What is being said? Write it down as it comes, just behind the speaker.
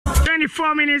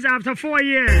24 minutes after 4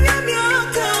 years.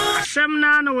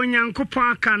 Semna no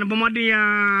Onyankopon kan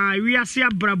bomoden wiase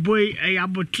abraboy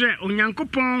abotre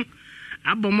Onyankopon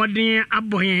abomoden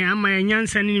aboyen ama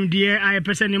nyansa nim de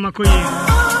ayepese ni makoye.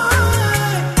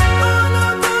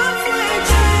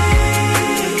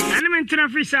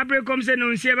 Free Sabre comes in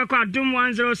on Siebako Doom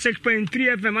 106.3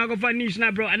 FM. I go for news now,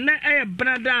 bro. And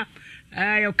brother,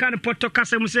 you can't put to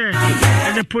Casam say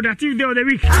the productive day of the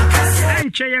week.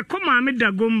 And Chaya come on with the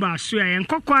Gumba, swear, and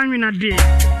Coquan in a day.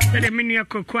 Let a mini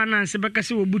Coquan and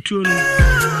Sebacasi will boot you.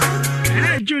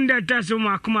 And June that does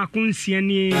Makuma Kunsi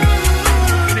and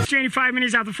 25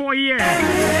 minutes after 4 years.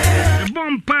 The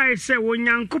bomb pie say when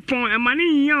young coupon and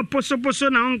money young poso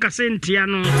na unka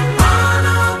sentiano.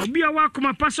 Obia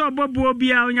wakuma paso bobu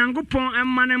obia Onyankopon and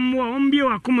manemwa umbia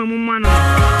wakuma mumano.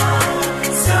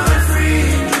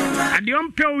 Adi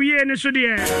ompeo ye ne so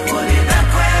de.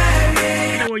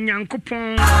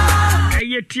 Onyankopon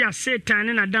ayetia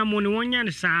Satan na Adamu ne wonya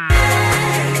ne sa.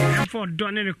 For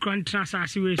done the contrast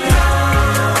as we say.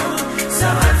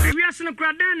 We are seen a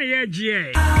crowd down the edge.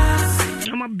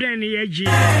 I'm up down the edge.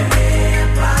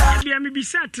 Be a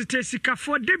sad to take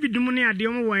for David Money at the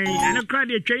own way and a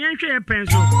crowd at your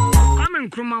pencil. I'm in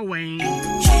Chroma Wayne.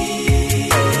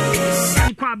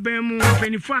 Quabemu,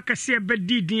 when you fuck a see a bed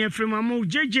did from a move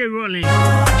JJ rolling.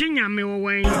 Ginya me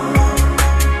away.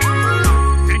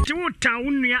 And to what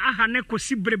town near Ahaneko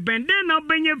Sibre Benden, I'll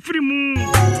be a free moon.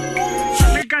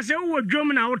 Because they were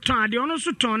drumming out time, they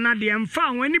also turn at the and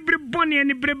found when you bring Bonnie and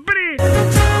you bring Bray.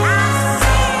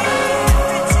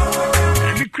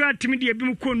 I cried to me, the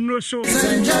Abimuko no so.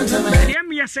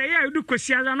 I say, I do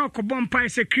Cosia, no Cobom Pie,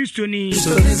 say Christoni.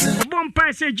 Cobom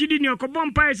Pie, say Gidino,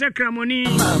 Cobom Pie, say Cramoni.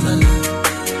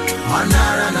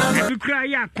 I cry,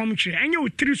 ya come and you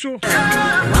three so.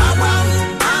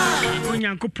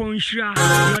 Onyankopon shira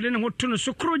yode ne hoto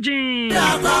so krojin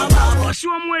so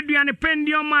amwadu ane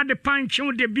pendi o ma de panche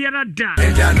de biara da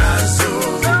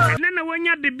nena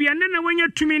wanya de bia nena wanya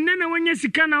tumi nena wanya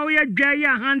sika na wo ya dwa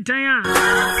ya hantan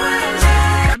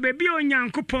a bebi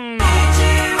Onyankopon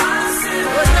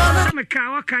me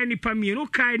ka wa kai ni pamiro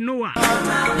kai Noah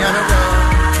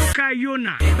kai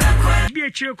Yona bi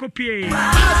e chire kopie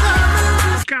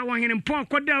ka wa hene pon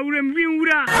koda wuram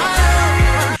winwura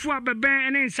fu abeben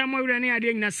ene nsamo wura ne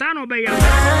ade nyina sa no be ya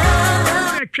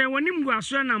twa wonim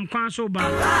guaso na mkwan so ba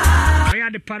ya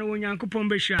de pare Onyankopon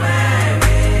be hia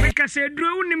me ka se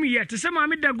duro wonim ye te se ma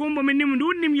me da gombo menim do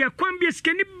wonim ye kwan bi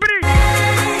skeni bre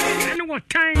ene what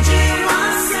time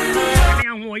ne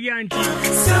ho ya anti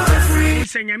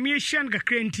senya mi hia nga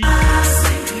krenti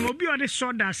mo bi o de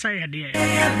soda sa ye de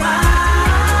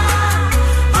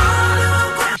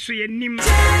so ye nim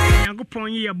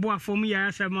Onyankopon ye bo afom ya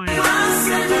asema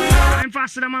I'm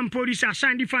faster man police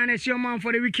assign the finance your man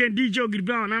for the weekend DJ Grid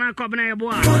Brown and I come na ye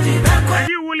bo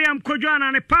you William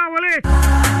Kojoana ne Pawole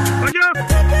Ojo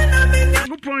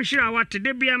Onyankopon shira wat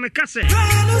de bia me kase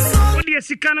odi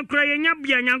esika no kura ye nya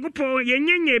bia Onyankopon ye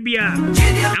nyenye bia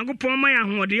Onyankopon ma ya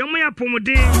hode yo ma ya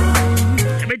pomode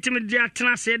ebetimi dia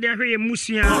tena se de ahwe ye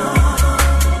musia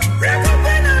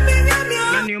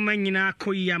Nani omanyina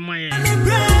koyi amaye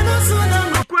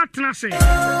Akwatna se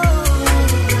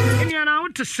Any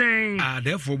out to sing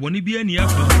therefore boni bia ni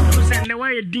afa send the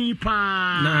way deeper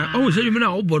na say you me na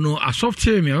obono a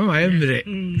software me ma emre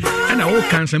na wo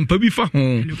kan sempa bi fa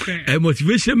ho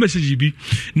motivation message bi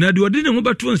na de odi ne ho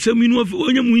beto nsam inu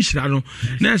onya mu nhira no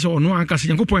na se ono anka se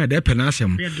Nyankopon ya de pe na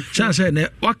asem chan say ne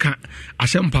waka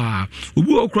asem pa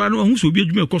obi okura no hu so obi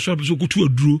adwuma ekoso so kutu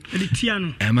aduro tia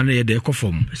no ma na ye de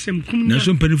ekofom na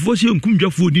so mpanifo se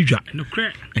nkumdwafo ni dwa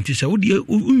enti se wo de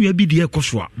unwa bi de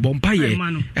ekoso a bompa ye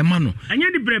ema no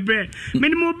anya di brebre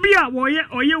menimo bia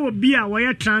oye wo bia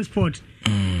woye transport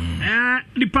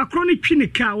di pakroni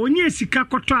twinika onye sika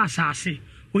koto asase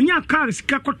onya car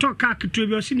sika koto car keto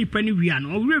bi osi nipa ni wia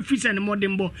no owre fisa ne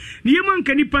modembo ne yema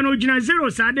nka nipa no ogina zero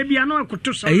sa de bia no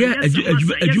akoto so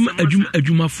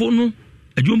adwumafo no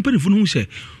adwumpanifo no hu se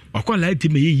akwala ite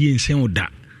me ye nsen oda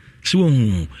se wo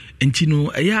hu enti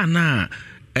no eya na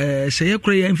say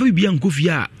yakra ya mfa bia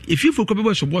nkofia efifo ko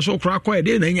bebo so bo so kra kwa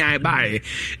de na nya bae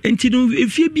enti no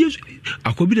efie bia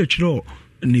akobi da chiro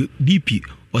ne DP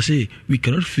or say we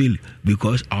cannot fail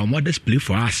because our mothers play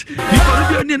for us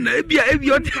because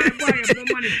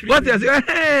what is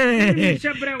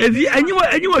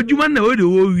anyu adwuma na we de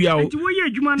wo wia o wo ye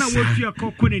adwuma na wo fia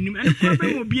kokko nanim en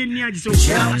problem obi ani age so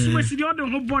asuma si de odo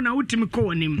ho bo na wotimi ko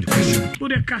wonim wo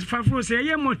de kasfafo say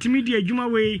ye multimedia adwuma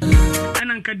we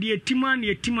ananka de etima na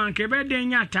etima nka be de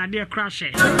nya atade crash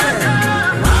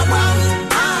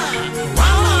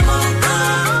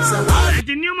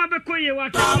the new Mabakoye,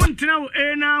 what I want now,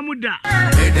 Ena Muda.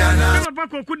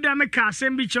 Papa could damn a cast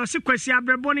and be chose Quasia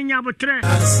Braboni Yabotre.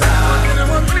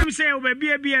 Let say,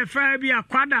 be a fair be a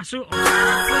quadra so.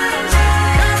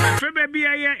 Baby,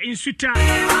 in Suta.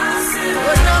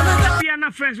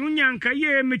 Piana first, Unyanka,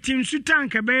 ye, meeting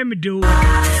Sutanka, baby, do.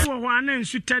 One and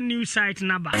Suta new site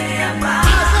Naba.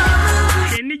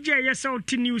 Nija yes out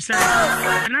to new site.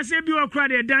 And I say, you are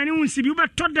crowded, dining room, see you,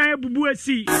 but tot die bubu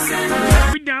see.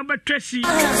 We down but Tracy.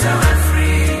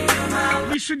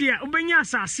 We should hear Ubenya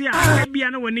Sasia, maybe I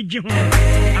know when you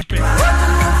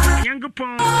Younger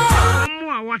Pong,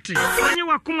 more water. When you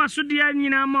are Kuma Sudia,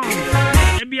 Nina Mom,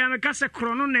 maybe I'm a Casa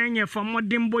Chrono Nanya from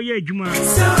Modern Boye Juma.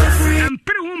 And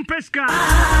Perhum Pesca.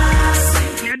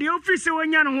 Near the office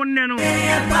when you're one nano.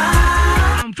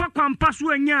 I'm for Pass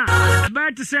when you're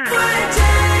about to say.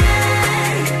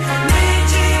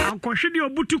 I'll question your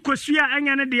Butu Kosia and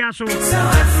Yana Diaso.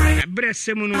 Breast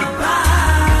Semuno.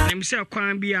 Himself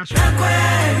can't be as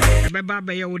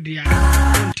Baba Yodia.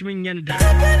 Timinanda.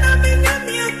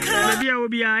 Maybe I will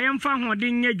be. I am found what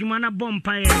didn't yet Jumana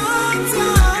Bompire.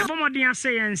 Bombardier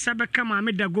say and Sabakama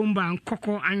made the Gumba and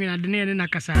Coco and the Nene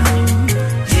Nakasa.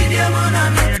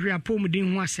 We are poor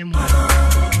didn't want some more.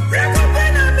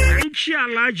 Chia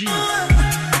Laji.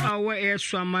 Our air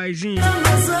swamazine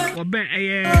or Ben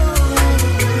air.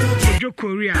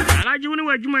 Korea. I like you know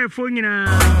what you might phone in a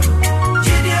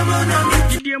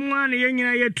one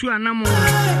year to an animal.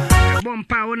 Bomb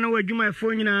power, no way you might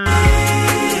phone in a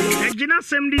Gina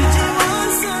Semdi.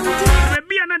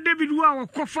 Baby, and David Wow,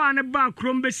 Kofa and a bar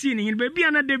crumb scene, and baby,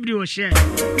 and a David or share.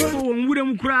 Oh,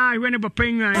 wouldn't cry whenever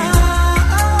paying. And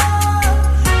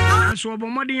so,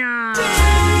 Bomodia.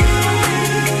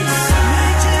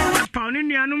 Pounding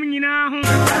the Anumina,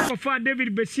 Kofa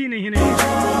David Bessini in it.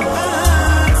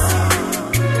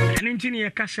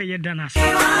 Engineer Casa Yadanas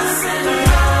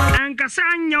and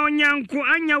Casano Yanku,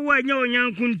 Anya, where no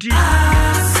Yankunti,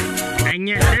 and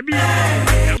yet, maybe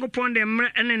I go upon them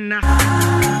and enough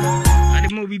at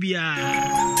the movie. And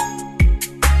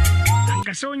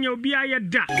Casonio be a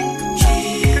da.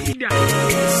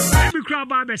 Every crowd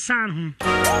by the sun.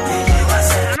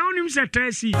 I don't even say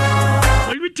Tracy.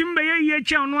 Will we timber ye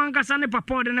chow one Casane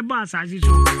Papa and a bus as you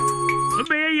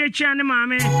obey ye chan,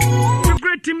 mammy.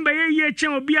 Great timber ye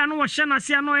chen will be an ocean as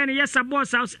no and yes a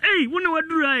boss house. Hey, we know what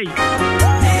do I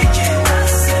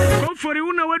go for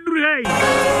you know what do I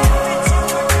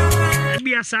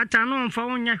be a satan on for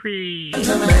one yahi.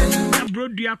 I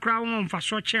brought your crown for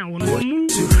such a one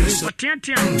move for 10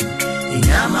 and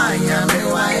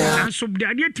so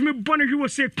that yet me born you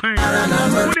was sick pine.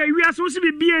 What we are supposed to be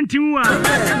being to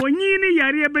when you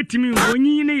yari a bet me when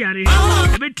you yari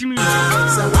a bet me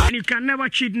and you can never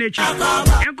cheat nature.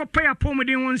 And go pay a poem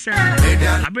within one side.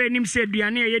 I bet him said we are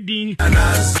near your dean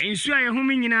and so I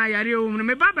homing in Ayario.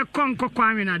 Me baba conco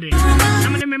quamina day.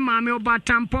 Some of them mammy about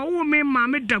Tampa, who may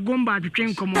mammy da gumba to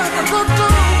drink come on.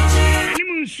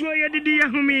 So ya did ya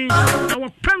humi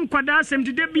our pen kwada sem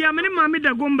to be a many mammy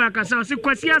da gumba cause I was a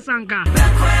kwasia sanka.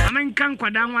 I mean can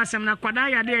kwada was na kwada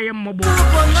ya de ya mobo.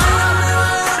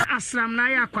 Asram na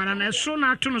ya kwada na so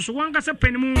na to no so one kasa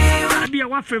penimu be a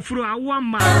wafe furu a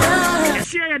wamba.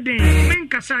 Esi ya den men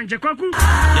kasa nje kwaku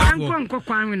yankon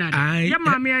kwamina ya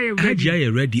mammy ya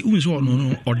ready unso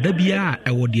no oda bia e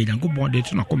wo de yankobon de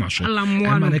to na koma so.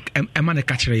 Emane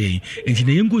ka kire yen enti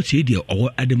na yengo tie de o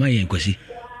adema yen kwasi.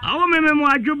 Our memo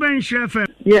adjuben chef.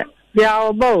 Yeah,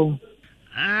 bow.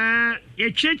 A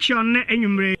church on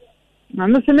Enumre.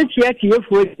 I'm not a church you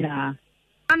for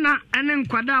Anna and then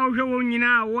Quada,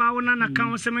 wow, Nana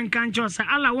Councilman Canchos,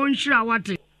 Allah won't sure what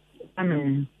it.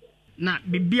 Amen.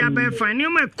 Not be a bear fine,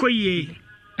 you may coye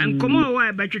and come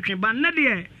away by your but not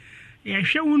dear. Ya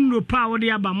showing no power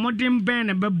there about modern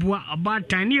ben and babua about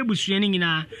tiny bushining in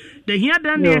a. The here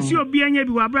done the SEO being a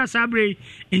Wabra Sabre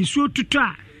in so to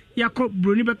try. Yakob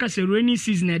Brunibaka se rainy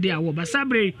season a day over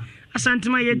Sabre, a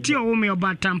Santama yeti or me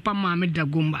about Tampa Mamma da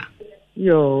Gumba.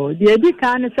 Yo, the Eddie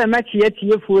can is a match yet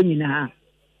your phone in her.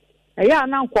 A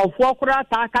young uncle for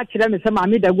Kurata catch them as a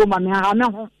mammy da Gumba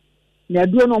Hano. They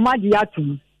do no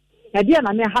magiatum. A dear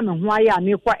Name Hammond, why I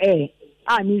knew for air.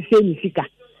 I mean, say Missika.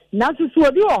 Now to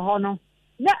sue your honor.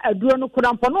 Not a drone could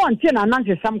until and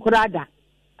answer some Kurada.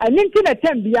 I didn't a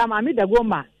 10 be a mammy da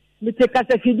Gumba. Me take us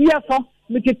a fidia for.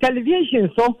 With television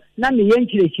so na me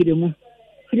yenchire mu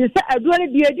firi se aduane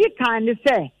bi edi kan ne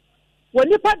se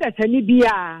woni pada tani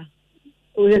bia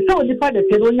o se woni pada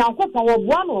tani onyankopon wo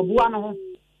boa no ho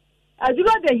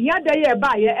aduro de hia da ye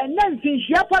ba ye enna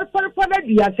mfinhia parparpara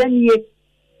dia sanie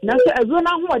na so aduro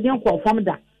na ho odin kwofam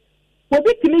da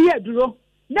obi timi ye aduro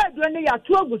na aduro ne ya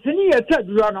to agusu ni ye to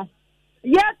aduro no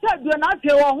Yes, do not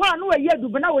say, oh, no, a year do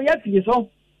not we have you so.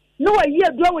 No, a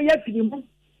year do we have you.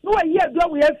 No, a year do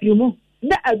we have you.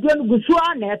 Ne a don't go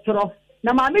so natural.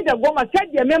 Na mammy the woman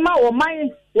said, your mema or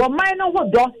mine or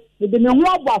do, with the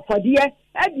Mwa for dear,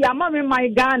 at the mammy my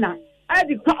Ghana, at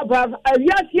the top of a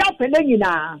yes,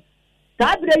 Yapelina.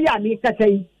 Sabre ya mi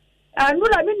kasai. Anu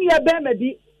la mi ni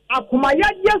ebe akumaya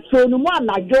je so no mu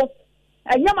anajo.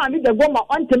 Enye ma mi de goma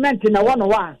ointment na wono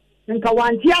wa. Nka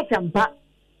wanti asempa.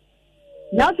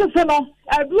 Na so no,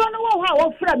 aduro no wo ha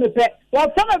wo fra me pe. Wo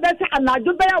fa me be se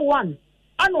anajo be ya 1.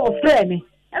 Ana wo fra me.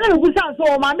 Ena me gusa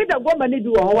so ma mi de goma ni bi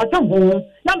wo ho watam ho.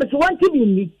 Na me so wanti bi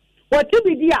ni. Wati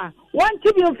bi dia,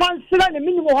 wanti bi fan sra ne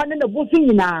minimum ho ne na busu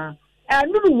nyina.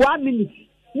 Anu 1 minute.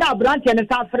 Na branch ne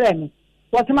sa fra me.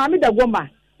 What mammy the woman,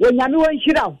 when Yami won't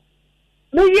shit out.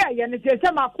 No, yeah, and it says,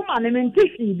 I'm a command and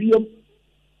tissue view.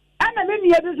 And a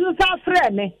many others who saw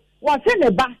friend me, was in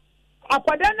a bar. A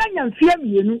quadrant and fear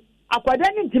you, a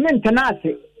quadrant intimate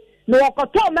tenacity. No, a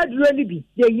cotton mad really be,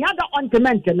 the other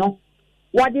ontiment, no.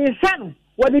 What is Sano,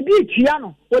 what it be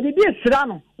Chiano, what it be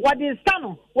Serrano, what is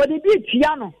Sano, what it be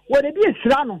Chiano, what it be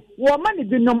Serrano, what money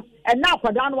be no, and now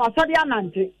quadrant was so the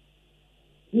anante.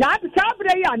 Now, the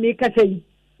Sabre, I make a say.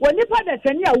 When you put a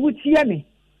senior would see me,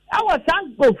 I was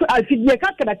go I feed the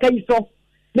caca case so.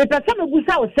 The person who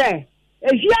was say,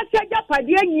 if you said that by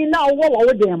the end, you know what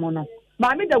over them on.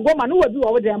 Mammy, the woman who will do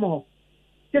over them all.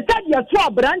 She said, you're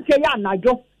 12 branch,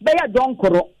 Najo, they are don't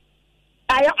corrupt.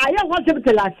 I want to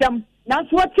tell us some.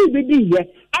 That's what she be here.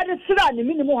 I just sit on the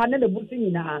minimum and the booting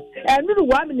in her. And little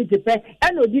 1 minute to pay,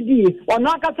 and no DD, or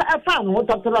not as a fan, what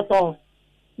doctor at all.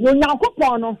 No, now,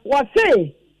 Copono, what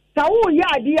say? So,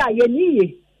 yeah, dear, you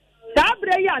need.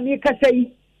 Sabre ya ni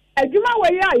kasai adwuma wa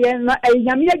ya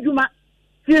nyame adwuma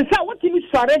tinsa wotimi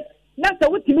sore na sa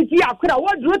wotimi ti akra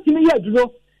wodro timi ya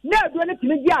aduro na aduro ne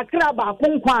timi ji akra ba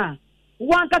konkwa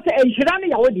wan kasa enhira ne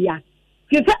ya wodia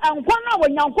tinsa ankwa na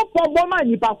wanyankopon bo ma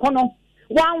nipa kono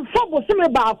wan fo bosome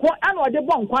ba ko ana ode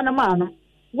bo nkwa na ma no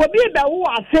obi be wo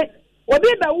ase obi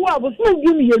be wo abosome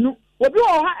dwum yenu obi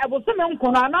wo ha abosome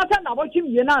nkono anata na botwim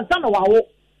yenu ansa na wawo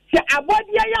se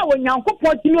abodia ya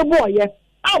wanyankopon timi bo ye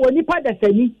awo nipa da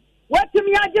sani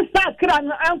watumi age sta kra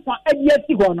no anfa adi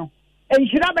asi ho no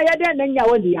enhira ba yede na nya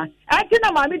wodi ya ati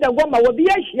na maami da goma wobi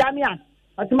ahia me a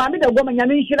ati maami da goma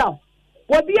nyame nhira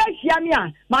wobi ahia me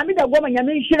a maami da goma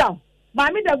nyame nhira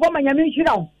maami da goma nyame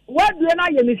nhira wadu na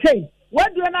ye mi sei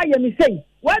wadu na ye mi sei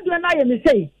wadu na ye mi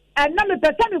sei enna me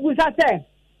pesa me busa se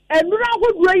enura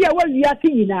hoduro ye wa wi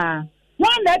ati nyina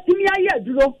wan na atimi aye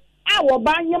aduro awo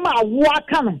ba nyem awo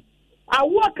aka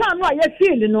no aye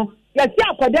feel no ya si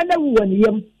akwada na wuwa ne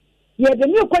yam ye de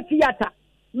ni kwati yata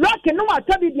lock no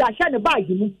atobi bi ahya ne bag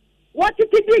mu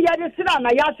wotiti bi ye de sira na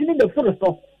ya sini de furu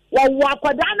so wo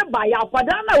akwada na ba ya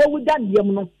akwada na wo da ne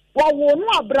yam no wo no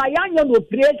abra ya nya no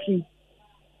operation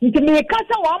ntimi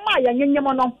kasa wo ma ya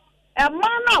nyenyem no e ma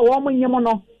na wo mo nyem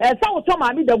no e sa wo to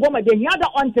ma bi de goma de nya da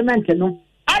ointment no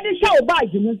ade sha wo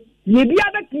bag mu ye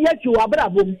bia be tiye chi wo abra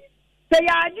bom se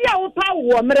ya ade a wo pa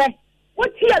wo mre wo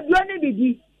ti aduo ne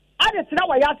bidi ade tira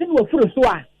wa ya tin wo furu so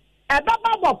a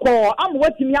ebaba boko am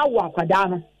watimi awo akwada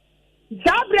no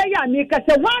sabre ya mi ka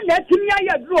se wan na timi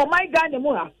ya duro my god mu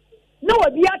ha no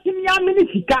obi atimi ya mini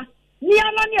sika ni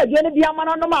ana ne ade ne bia ma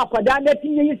no ma akwada na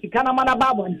timi yi sika na mana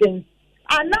ba bonten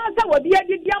anasa obi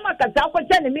adi bia ma ka ta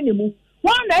kwacha ne minimu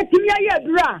wan na timi ya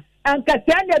duro a anka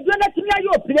se na duro na timi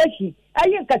ya operation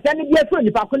ayi nka se ne bia fo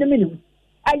ni pa ko ne minimu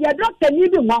ayi doctor ni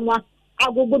bi nwanwa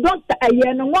agogo doctor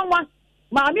ayi no nwanwa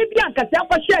maami bi anka se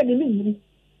kwahye ne minimu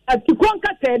atikon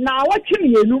ka se na awatwe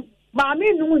yenu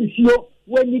maami nu nsuo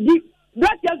wanidi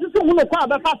doctor susu hu no kwa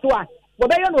ba fa so a wo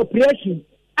be no operation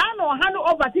ano ha no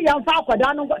over ti yan fa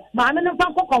akwada no maami no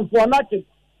fa ko konfo no ti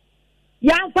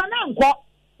yan fa na nko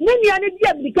ni nia ne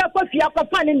dia bi ka kwa fia kwa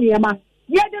fa ne niema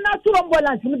ye de na to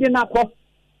ambulance mu de na ko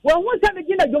wo hu se me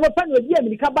gina jomo fa no di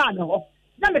amerika ba na ho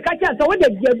na me ka cha se wo de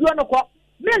diaduo no ko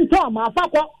me nto ma fa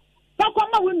ko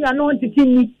ma wonu no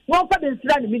ntitini won fa be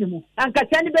nsira ne minimu anka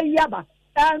tia ne be yi aba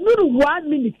nuru 1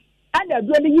 minute and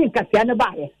aduo ne yi nka tia ne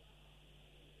ba ye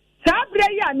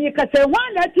sabre ya mi ka se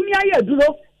wan na timi aye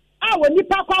duro a woni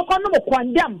pa kwa no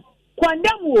condemn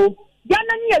wo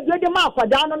yana ni aduo de ma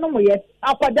akwada no mo ye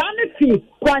akwada ne fi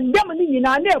condemn ni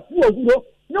nyina na efu oguro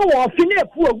no wo fi na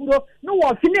efu oguro no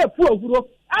wo fi na efu oguro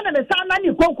ana me sa na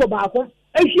ni konko ba ko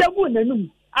ehwiagu nanum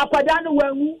akwada no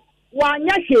wanwu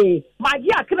wanya hwe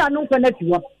magi akra no nkwanati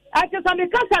wo akesa me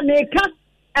kasa me ka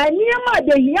aniema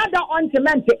de hiada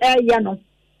ointment eye no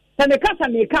se me kasa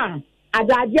me ka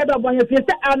adaje be bonye fi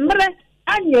se amre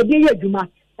anye de yeduma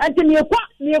enti me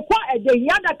kwa de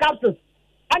hiada capsules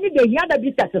ani de hiada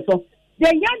bitters so de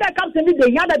hiada capsules ni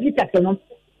de hiada bitters no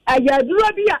aya duro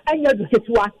bi a anya du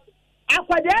ketewa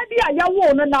akwada bi a ya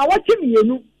wo no na wachi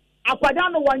mienu akwada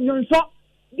no wanyonso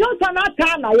yonsa na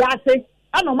ata na ya ase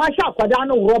ana ma sha akwada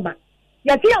no roba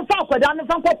ya ti yan fa akwada no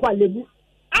fa nkokwa lebu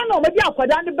ana o ma bi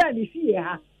akwada no ba ni sie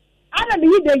ha ana me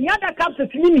yide ya da capsule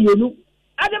ni mienu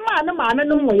ade ma na ma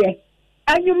no moye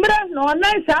anwumre na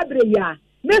onan sa abre ya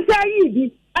me sa yi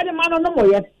bi ade ma no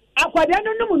moye akwada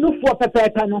no mu nufuo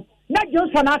pepepe no na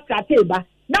jonsa na ata teba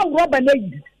na roba na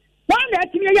yi wana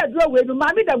atimi ya duro we bi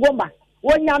ma mi da gomba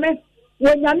wonyame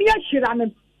ashira me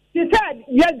ti said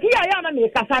ya dia ya na me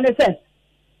kasa ne se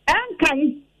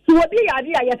enkan so obi ya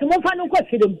dia ya temo fa no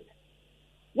kwasirem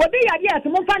obi ya dia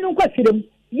temo fa no kwasirem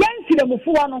yan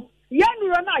siremfo no ya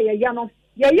nuro na ya no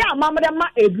ya amamre ma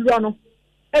eduro no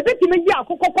ebetimi ji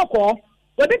akoko kokko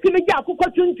obetimi ji akoko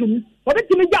tuntum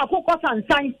obetimi ji akoko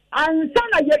sansan ansa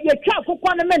na ya twa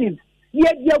akoko no menim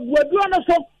ya dia guaduro no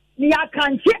so ni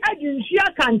akanche adinsu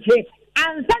akanche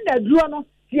ansa na duro no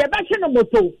ye ba hye no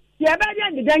moto ye ba dia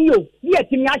ndidan yo ni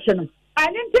atimi ahye no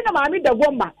ani ntina maami da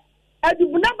gomba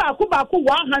adubuna baako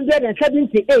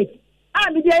 178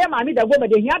 a mi dia ya maami da gomba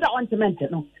de hia da ointment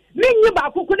no minyi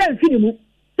baako ko da mfirimu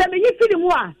se me yi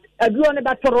firimu a aduro ne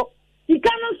betoro sika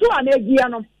no so a na agia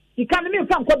no sika no me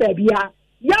mfa nko ba bia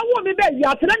ya wo me ba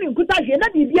ya tena me nkuta hye na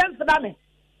bibia mfda me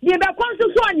ni be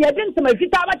konso so anya de ntama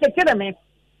fita ba kekere me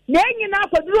na enyi na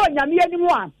akwaduro nyame animu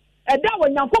a eda wo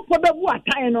nyankopɔ bebu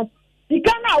atan no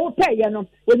sika na wo pɛye no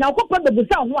wo nyankopɔ bebu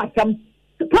sa ho atam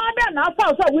ka da na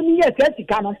afa so wo ni ye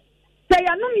sika no sɛ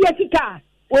ya nom ye sika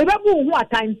wo bebu ho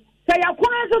atan sɛ ya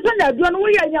kono so so na aduro no wo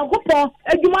ye nyankopɔ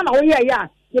adwuma na wo ye ya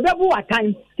ye bebu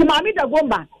atan ti maami da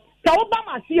gomba sɛ wo ba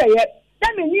ma se ye da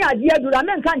me ni ade aduro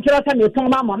na nka nkyerɛ sɛ me ton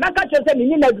ma ma meka kyerɛ sɛ me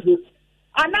ni na aduro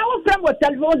ana wo frem wo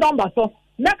telephone number so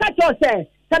meka kyerɛ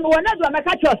sɛ me wona aduro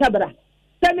meka kyerɛ sɛ bra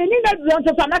sɛ me ni na aduro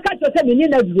nso so meka kyerɛ sɛ me ni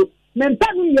na aduro me mpa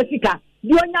no ye sika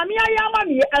di onyame ayama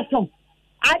me eson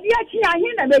ade achi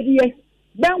ahe na medie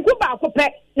benku ba akopɛ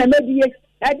na medie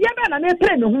ade ba na me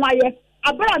pre me ho aye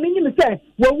abara me nyim sɛ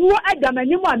wowuo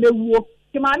adamanimu a mewuo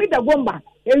ti maami da gomba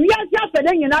ewiase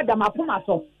afɛde nyina adamapoma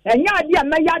so enya ade a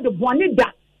meya de bɔne da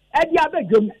ade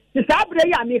abadwom ti sabre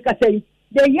ya me kasa yi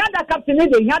de hiada captain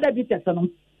de hiada bites no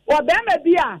obema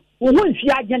bi a wo hu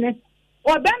nhwi agene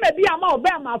obema bi a ma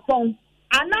obema fon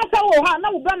anasa wo ha na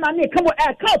obema ne kamo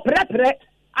ka prepre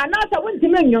anasa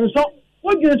wontime nyonso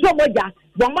wodwunso moja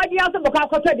bomadi aso boka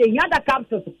akoto de hiada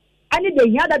capsules ani de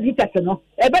hiada bites no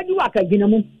ebedi waka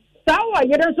ginamu sawo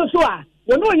yere nso so a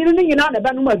wono yere ni nyina na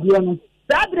ba no maduo no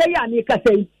sabre ya me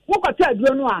kasa yi wokoto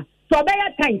aduo no a so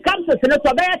beya time capsules no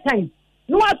so beya time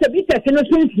no aso bites no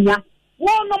so nsia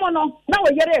won no na wo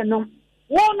yere no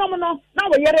won no na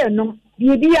wo yere no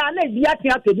bibia na bia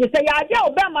tia tedi se ya je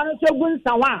obema no so gun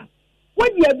sanwa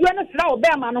wodi aduo no sra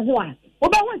obema no ho a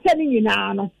obehu nse ni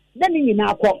nyina no na ni nyina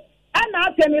akọ ana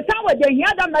atemi san wo de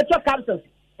hiada metro capsules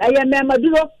eye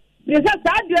memaduro bisa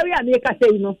saadre ya me kasa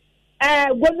yi no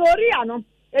gonorrhea no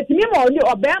etimi mo ni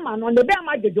obema no ne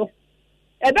bema jojo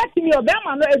ebetimi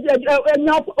obema no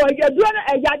aduo no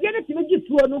eyaje ne timi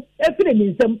gituo no efire ni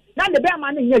nsam na ne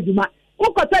bema no nya djuma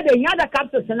ukoto de hiada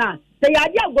capsules na se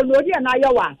yaje gonorrhea na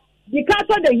yawa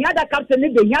dikato de hiada capsules ne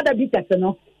de hiada bites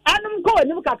no anum ko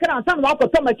onim kakra ansan wa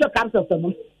akoto metro capsules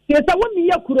no se woni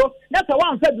ye kuro na se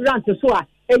wa anfa durant so a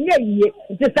enye yiye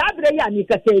nti sabre ya ni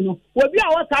kase no obi a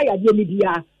wo sa yaje ni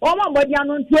bia o ma mbodi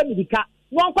anu ntie midika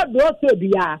won ko do so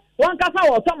bia won ka fa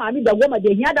wo to ma mi da goma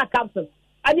de hiada capsules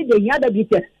ani de hiada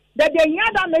bites de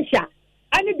hiada mesha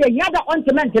ani de hiada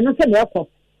ointment no se na ekọ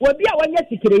obi a wonye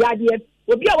sikire yade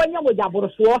obi a wonye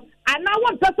mojaboroso ana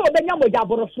won pese obenya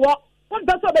mojaboroso won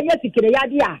pese obenya sikire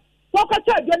yade a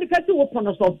wokoto adwani kase wo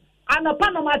pono so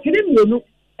anapa no ma tiri mienu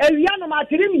ewia no ma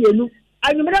tiri mienu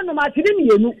anwumre no ma tiri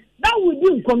mienu na wudi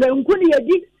nkoma nku ne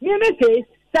yedi mi mese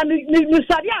sa mi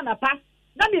sori anapa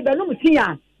na mi benum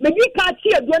tia me di ka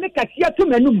ti adwani kase to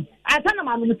manum ata na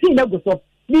ma no tia na goso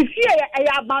mi fie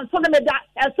ya abanso na me da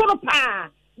esoro pa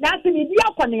na se mi di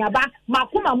akone aba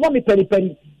makoma mo mi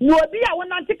periperi ni obi a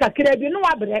wonante kakra bi no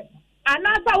wabre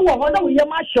anasa wo ho na wo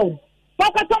yema show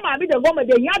fokoto ma bi de goma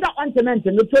de hiada ointment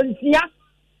no tonsia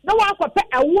na wa akɔpɛ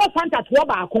ɛwo fanta to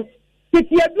baako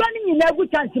titi adua ni nyina agu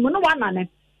chance mu no wa nane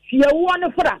fie wo no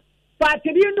fra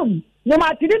fatiri num no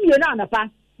matiri mienu anapa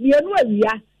mienu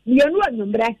awia mienu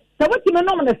anwumbre sɛ wotimi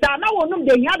nom ne saa na wo nom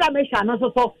de hiada me hya no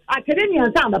so atiri ni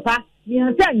ansa anapa ni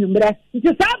ansa anwumbre nti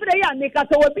sabre ya ne ka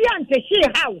sɛ obi ante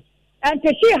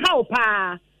hye haw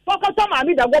pa fokoto ma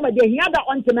bi de goma de hiada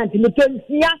ointment no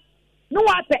tonsia no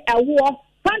wa pɛ ɛwo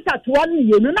fanta to no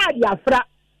yenu na ade afra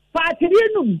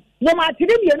fatiri num no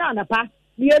matiri mienu anapa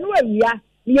mienu awia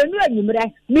mienu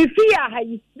anwumre mi fia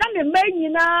hayi na me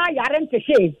manyina yare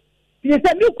ntehye You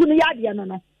said you couldn't yard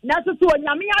no. That's to a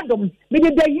Yamiadum.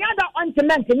 Because the Yada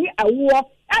ontiment in a war,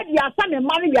 and your son and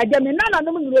money, I did none of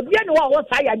them will be what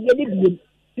I did.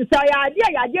 You say, idea,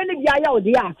 I didn't be out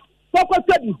there. Focus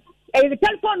a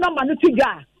telephone number to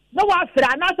jar. No one for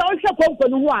another also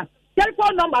come one.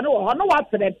 Telephone number no one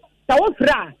for them. So,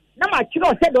 Fra, no much you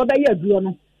said over your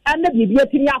Bruno, and the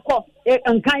beauty yako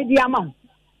and kind amount.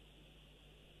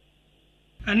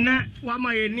 And that one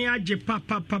my near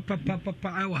papa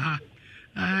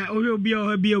will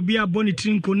be a bonnet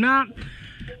trinko now.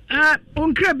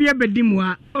 Uncre be a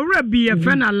bedimwa, or be a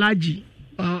fan allergy,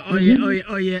 or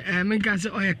make us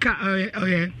or a car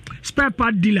or spare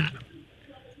part dealer.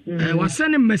 Was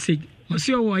sending message, was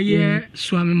your year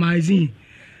swam magazine.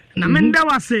 Namenda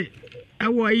was say,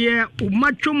 our year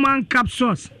macho man cap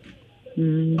sauce.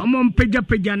 Among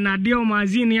Peja na dear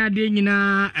magazine, ya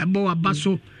dingina a boa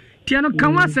basso. Tiano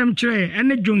Kawa Sam Tre,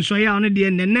 and the John Soya on the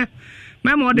end, and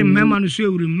Mamma the Mamma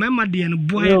so remember the and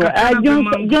boy.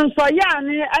 John Soya and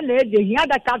the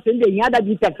other captain, the other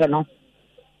detector. And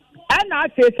I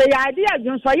say, idea,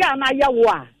 John Soya and I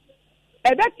yawa.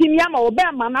 A bet in Yama or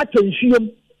Bearman at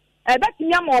Tunsium. A bet in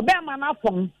Yama or Bearman at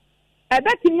Fong. A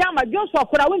bet in Yama Jones or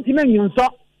Krawin so.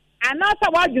 And after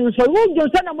what John so who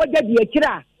Johnson and what get the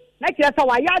Akira. Like that's how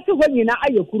I had to win in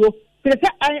Ayokuro.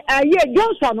 A year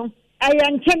Johnson. I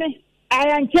am Kenny.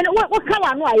 What come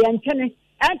on? I am Kenny.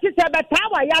 And she said, but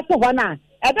how I asked one. I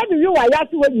bet you I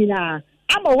asked one.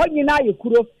 I'm a one in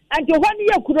Ayokuro. And to 1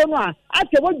 year Kurona,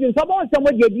 after what you saw,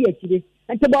 someone did yesterday.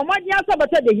 And to Bomadi answer, but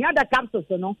the other capsules,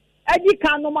 no. Eddie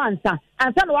can't no answer.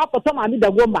 And some walk for some the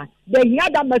woman. The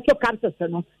other metro capsules,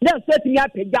 no. Then certainly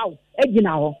up a down, Eddie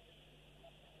now.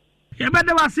 Ya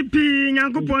bada wasi pi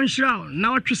Nyankopon shira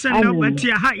na otwe se na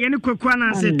batia ha ye ne kwakwa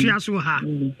na se tua so ha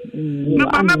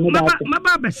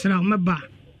maba besra maba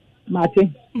mate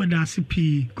madasi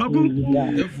pi kwaku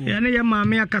ya ne ya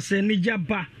maame akase ni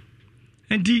jaba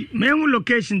enti menwu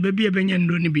location baby ebenya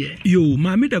ndo ni bia yo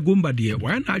maame da gomba de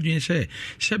wa na adwen se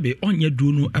sebe onye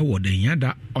du no e wo de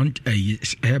yada on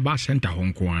eba center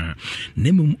honko a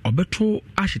nemum obeto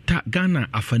ahita Ghana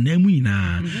afanamu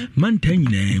nyina manta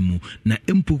nyina mu na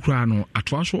empokura no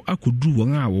atoa so akodu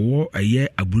won a wo eye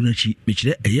aburunachi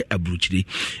mekire eye aburuchire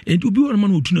enti obi won ma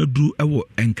no otuna duru e wo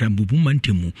enkrambubu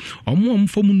mantemu omo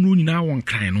omfom no nyina won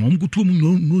kran no omgutu mu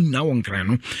no nyina won kran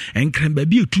no enkran ba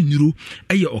bi etuniro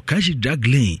eye okashi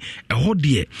Glen a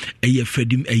hodie a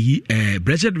Fredim a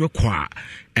Brazil require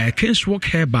a Kenswalk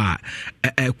herba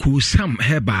a Kusam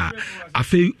herba a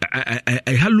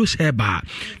Hallos herba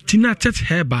Tina Tet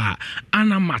herba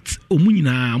Anamat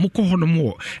Omunina Moko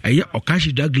Honomo a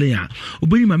Okashi Daglea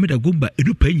Obey Mameda Gumba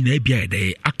Edupain Nebia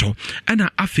de Ato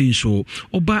Anna Afin so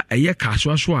Oba a ye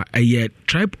Kaswaswa a ye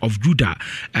tribe of Judah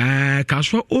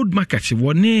Kaswa old market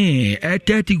one a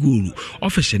 30 guru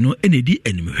officer no ND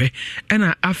enemy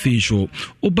Anna Afin so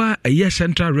Oba a year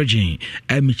central region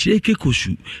a Michie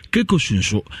Kekosu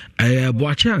so a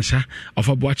Boachansa of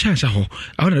a Boachansa ho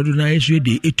I want to do nice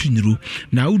de etunru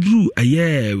na udru a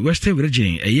year western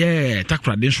region a year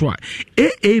takra denswa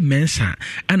mensa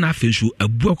and afesu a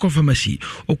book of pharmacy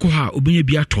okoha obenye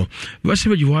biato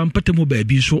wasebe ji ho ampatemo ba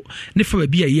bi so ne fa ba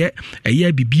a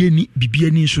year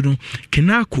bibiani so no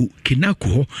kenaku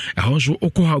ho a ho so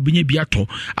okoha obenye biato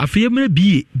afeye mra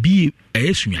bi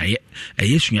eyesunyaye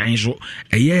so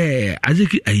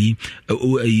azeki ayi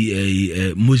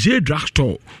Mosaic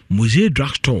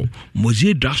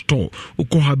drugstore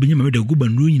okoha benye mameda guba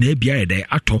nru nyina bia ede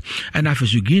ato ana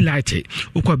afesu green light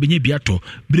okoha benye biato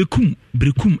brekum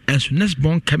enso next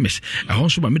born chemist a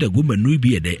so mameda guba nru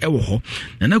bi ede ewo ho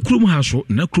na krum ha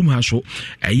so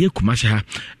aye kumase ha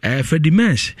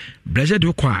Fredimens Brazil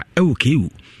de kwa ewo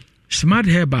kewu smart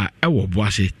herba ewo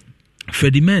boase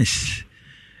Fredimens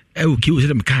ewo kiwo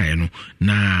se mkae no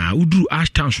na udru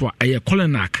Ashtown so aye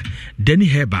Colonac Denny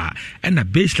Herba and a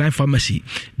Baseline Pharmacy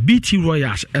BT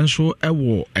Royals enso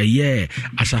ewo aye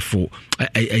asafo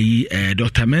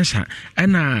Dr. Mensa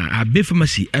and a Bay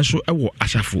Pharmacy enso ewo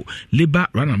asafo Labor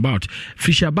Runabout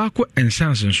Fisher Bako and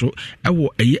Sons enso ewo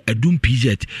aye Adum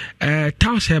PZ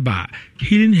Taos Herba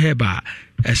Healing Herba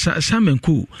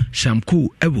Samko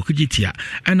ewo kijitia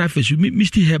and afesu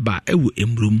Misty Herba ewo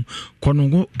embrum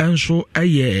konongo enso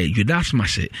aye Judas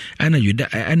Mase and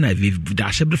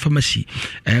da sebre pharmacy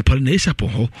Polnesa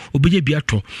poho obeje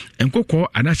biato enkoko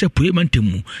anase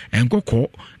poemantemu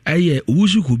enkoko aye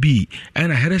uzuku bi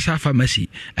and a Heresa pharmacy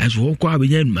as wo kwa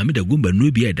abenya mameda gumba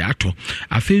no bi da ato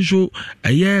afenso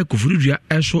aye kufurudua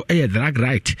enso aye drag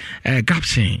right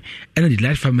Gapsen and the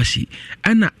light pharmacy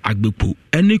and agbepo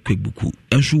ene kwegbuku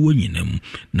enso wonyinam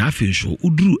na afenso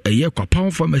uduru aye kwa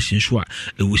power pharmacy so a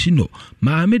ewusino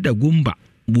mameda gumba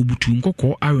bobutu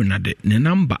nkoko arenade ne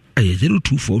number ay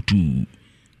 0242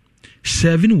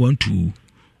 712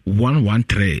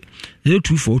 113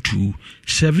 0242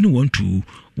 712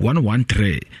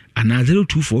 113 and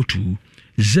 0242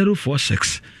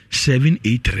 046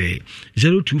 783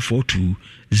 0242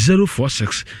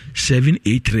 046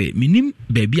 783 minim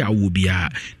baby a wo bia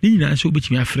ni nyina so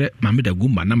obetimi afre mameda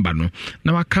gumba number no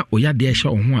na waka oyade ehye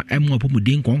wo ho a emu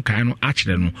apomuden konkan no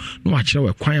akire no na wakire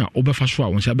we kwan a obefa so a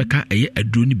won sha beka eye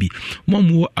aduro ni bi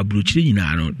momu abrochire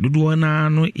nyina no dodo na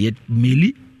no ye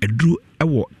meli aduro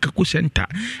ewo kako center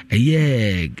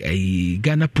eye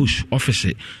Ghana Post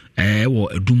office ewo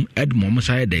adum edmom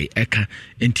side eka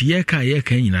enti ye ka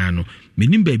nyina no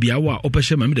menim baby awo a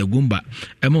opese mameda gumba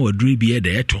ema waduro bi e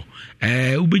de eto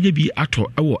ubenya bi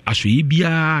ato ewo asoye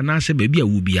bia na se baby a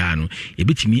wo bia no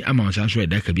ebetimi ama wansan so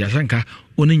eda ka bia sanka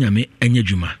oni nyame anya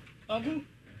dwuma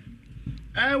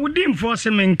we enforce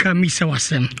menka misa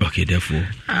wasem. Okay, therefore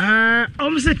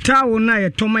almost town na ye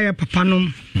toma ye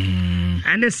papanom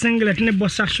and the singlet ne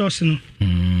bossa shorts no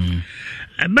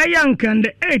bayanka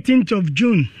the 18th of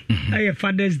June ay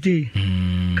Father's Day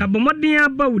kabomodin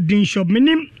aba wudin shop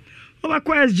minim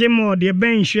obakwa SJ mo de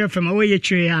ben share from away ye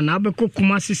twe ya na abeko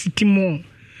Kumasi City Mall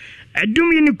adum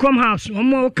unicorn house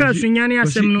omo oka sunyane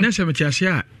asem no na sem tiase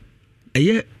a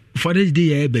eye Father's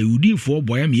Day be wudi for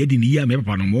boy am yedi ni ya me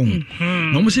papa no mo hu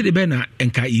no mo se de be na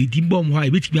enka yedi bom ho a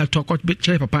betimi atoko be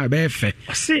che papa be fe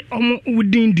se omo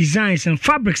wudin designs and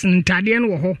fabrics and tade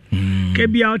no ho ke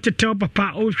bia o tete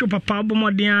papa o hwe papa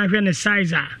bomodin ahwe ne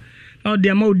size a o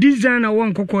de ma design a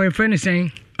won kokko e fe ne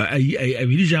sen I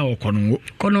design o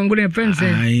konongo ne fe ne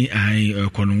sen ai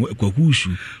konongo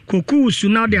kokusu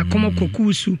now they are come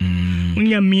kokusu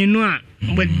unya mienu a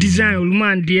but design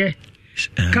oluman de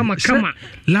kama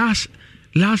last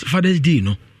Father's Day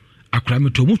no akra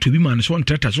moto bi man so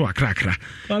ntrata so akra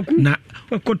na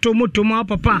koto moto ma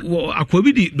papa akwa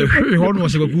bi di be hwe ho no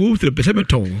se kwaku utre pese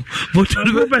meton moto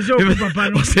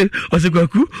papa o se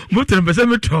kwaku moto pese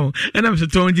meton ena me se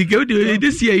ton ji ke di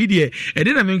this year idie e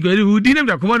dey na me ngwari hu di na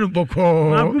me akoma no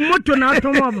boko aku moto na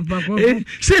to ma papa ko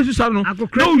se su sa no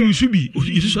no you should be o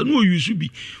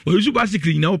you should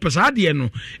basically na o pesa de no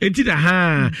enti da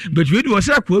ha but we di o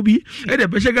se akwa bi e dey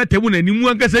be shega temu na nimu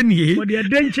ankasa nie o de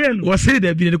denche no o se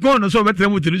de bi ne no so better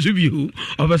motor so bi hu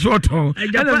of a sort on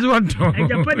and so on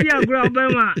japadi agro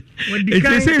obema we di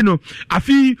kan say no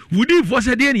afi wudi for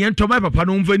say dey ne to my papa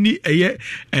no mfani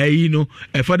eye no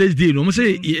Father's Day no mo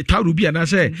say taru bi ana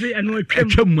say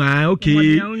atwam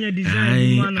okay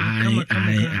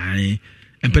ai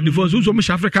and penifo so mo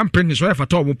African print so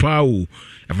efata mo pa o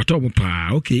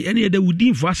okay any other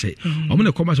wudi for say o mo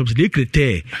na come so dey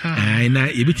crete na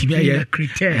ebetimi aye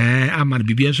aman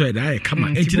bibia so da kama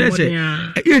enti say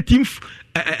 18th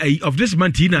of this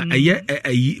month na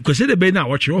because the be na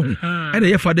watch ho and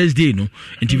the Father's Day no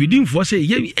enti wudi for say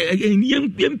yem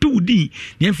wudi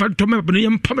yem fa to me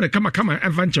yem pamre kama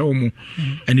adventure o mo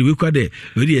and we kwa there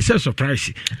we dey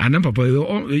surprise and papa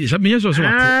me so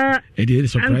e dey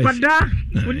surprise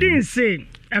we didn't say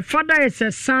a father is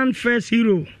a son first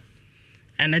hero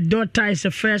and a daughter is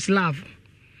a first love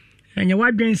and your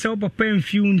wife being so papa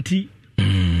infunti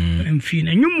and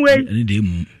nyum way and dey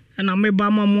mu and I may ba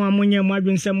mamu amunye mo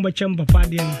adwen sem bo chem papa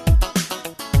de no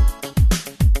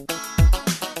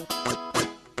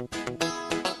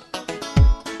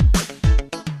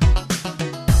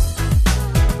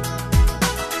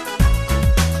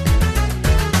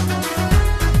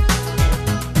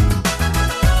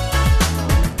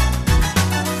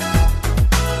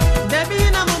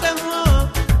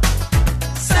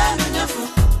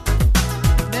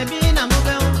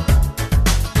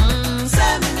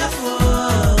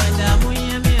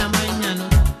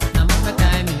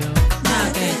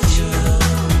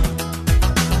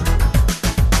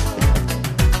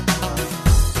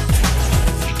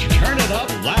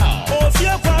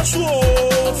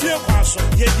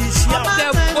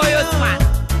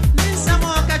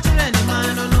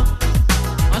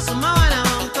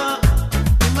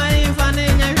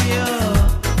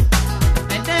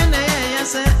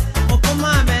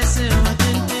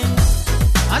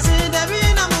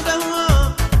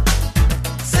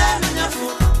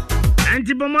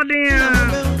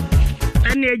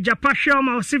Japasha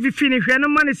ma osifi finish no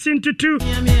man sin tutu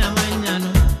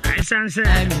I sense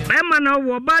by man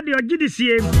wo body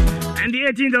ogidisie and the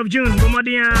 18th of June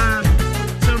bomodia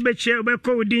so beche be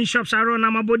ko within shops around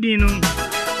amabodi no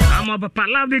am papa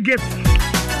love the gift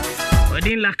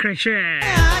within la creche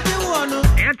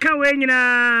e ka we nyina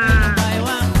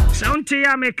sounti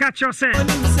ya me catch yourself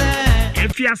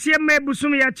if you see me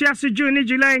busumi ya tiase June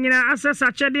July nyina access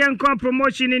a chede en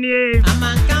promotion ni e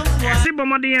si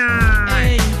bomodia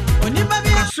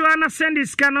so na send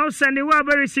this can now send the will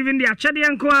be receiving the achade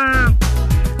enko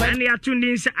and they are tuned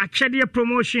in achade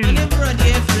promotion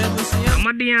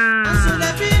Amadia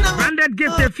branded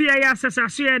gift a fee access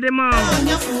asuye demo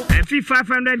fee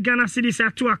 500 Ghana cedis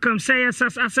to account say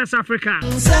access Africa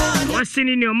what's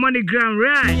in your money ground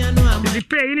right the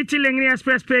pay unity length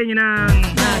express pay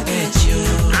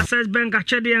access bank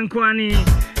achade enko ani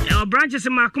our branches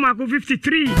in Makumako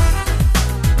 53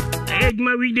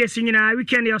 my weekdays in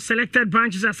weekend your selected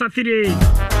branches are Saturday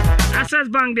access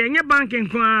bank there your banking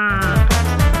modern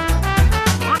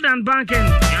banking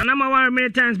and number one many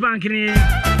times banking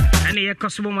and a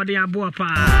customer money aboa pa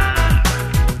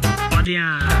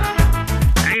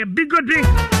a big good drink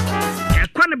a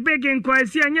quite a big inquiry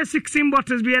and 16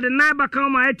 bottles be at the neighbor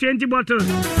come 20 bottles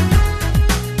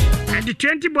and the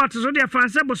 20 bottles of their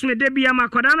fans was me debi ama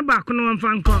kwadana back no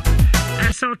fanko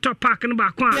and so top pack in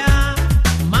back one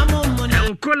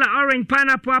cola orange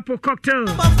pineapple apple cocktail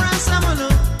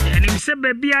and him say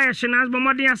baby I shenas but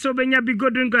modern so benya be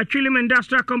good drink Trillium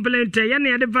Industrial Company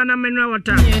yani the Vanna mineral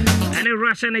water and a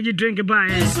Russian energy drink by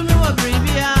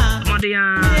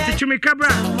modern teach me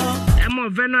cabra and more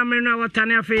Vanna mineral water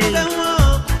na fe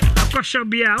akosho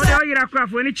bia o de yira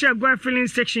craft when check go filling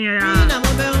section ya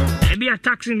e be a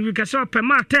taxing we can so per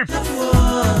ma test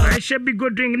I should be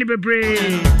good drink ni bebre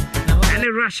and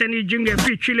a Russian drink a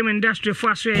free Trillium Industrial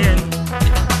fast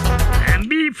and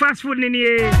be fast food in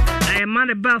here I am man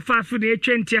about fast food in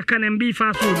 20 I can be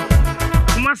fast food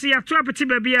must see a property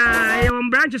baby I am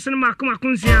branches in Makuma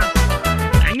Kunsia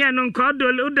and ya non call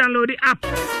download the app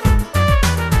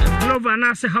Glover and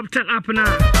I hotel app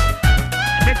now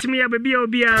let me a baby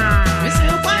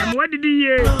obia what did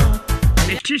you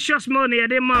the t-shirts money at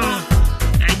the mall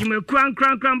and you may crown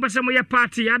person with your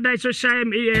party I die social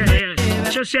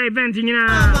event in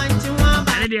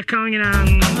the account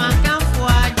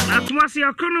Akumasi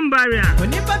Akronum barrier.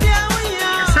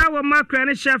 Sawa Macra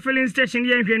and Share filling station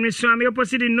here in Swami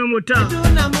opposite in no motel.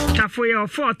 Tafoya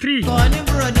 43.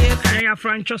 I have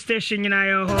Francho station in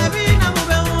Io.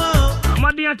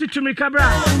 Madia to me cabra.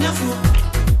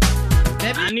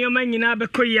 And your man in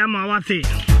Abekoyama Wati.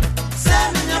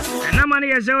 And I'm on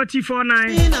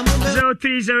 0249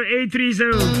 030830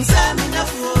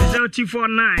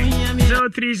 0249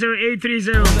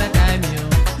 030830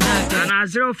 and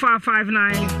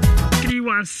 0559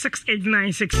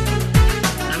 316896.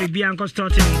 I will be Uncle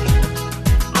Stoughton.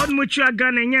 Old Mutua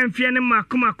Ghana and Yamfian and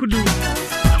Makuma Kudu.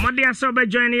 Amadia Sober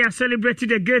joining us celebrated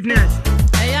the greatness.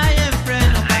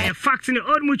 I have facts in the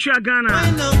Old Mutua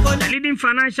Ghana, leading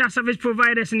financial service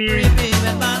providers in here.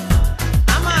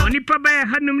 Onipa by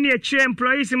Hanum near chair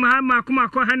employees in Makuma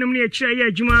Hanum near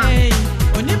chair Juma.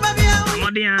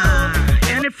 Amadia,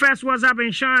 any first was up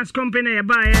insurance company a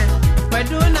buyer.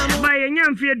 By a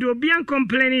young fear do be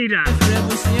uncomplaining either.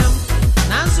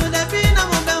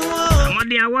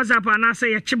 Madia was up and I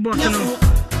say a chip button.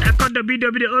 I called the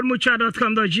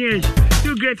www.oldmutual.com.gh.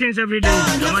 Do great things every day.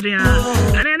 Madia.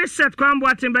 And then it's set Kwambo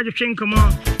at him by the chain. Come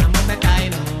on.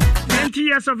 20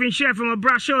 years of insurance from a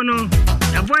brush show. No,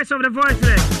 the voice of the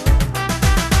voiceless.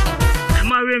 And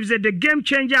my rave said the game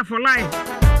changer for life.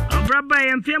 Rabbi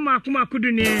and Fiamma Kuma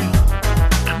Kuduni.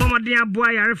 Abomadia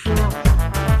boy, I refer.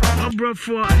 Bro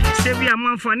for Savia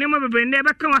month for name of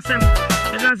never come as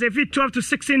as if 12 to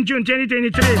 16 June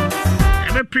 2023.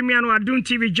 Every premiere no Adun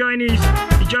TV join is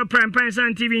the job prime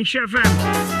Sun TV in share fam.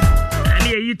 And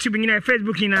here YouTube in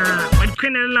Facebook in but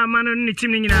Kenela man on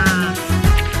team in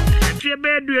if you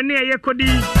bed do near Yakodi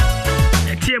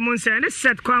Tiamonsa and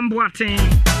set Kwamboating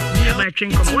by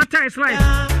Chinko. What is life?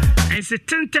 And it's a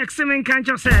 10 text 7 can't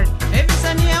you say?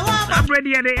 I'm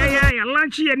ready at the AI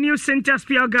launch a new center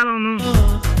spiel gallon.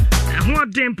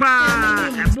 What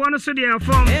dempa, a bonus to the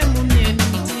form.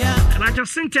 Like your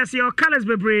syntax, your colors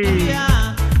be brave.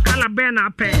 Color burn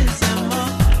up,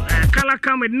 color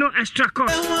come with no extra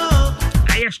cost.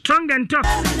 I am strong and tough.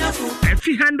 A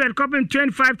few hundred copying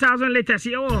 25,000 liters.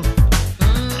 Oh,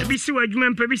 a BC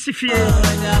Wajman, PBC Fee.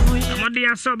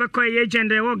 Modia saw the coy agent,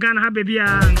 the organ baby. And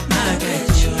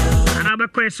I have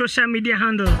a social media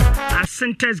handle at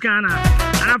Syntax Ghana.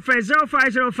 And I'm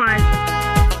 0505.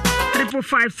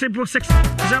 555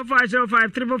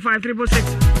 0505 555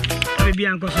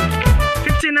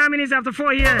 59 minutes after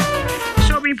 4 here.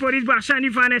 Shopping for this bar shiny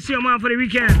finance your man for the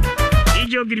weekend.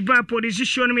 Ijo Giriba police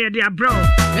showing me their bro.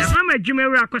 I'm a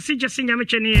Jumera Kwasi just in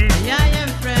Yamachani.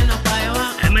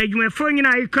 I'm a Jume phone in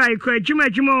I cry Juma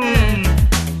Jumo.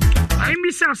 I'm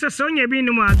Miss Sonia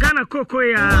Binuma, Ghana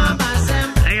Cocoa.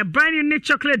 I have brand new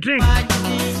chocolate drink.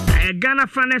 Ghana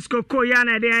Finance Cocoa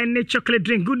Yana, they are chocolate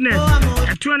drink. Goodness.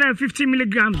 250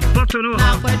 milligrams bottle no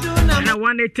and a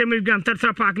 180 milligram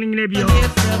Tetra Pak ning na bio.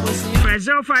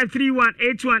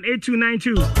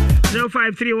 0531818292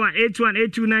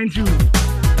 0531818292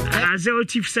 and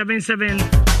 077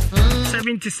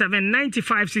 77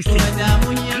 95 60.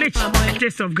 Rich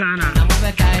taste of Ghana.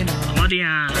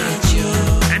 Modia.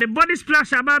 And the body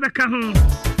splash ababeka home.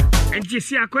 And you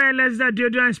see acquire less that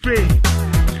deodorant spray.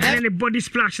 And then the body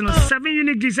splash. 7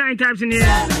 unique design types in here.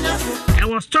 It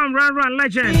was Tom Run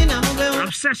Legend.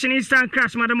 Obsession Instant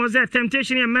Crash. Mademoiselle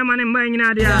Temptation and Meman and Bang in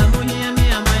Adia.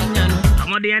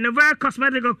 Modia. And the very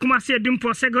cosmetic of Kumasi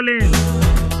Dumpo Segolin.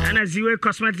 And a Ziwe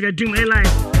cosmetic Doom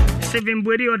Highlife. Seven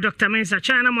Body or Dr. Mensa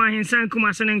China Mahinsan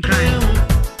Kumasan and Kai.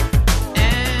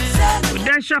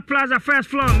 Udensha Plaza first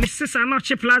floor, Mrs.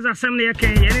 Anoche Plaza Assembly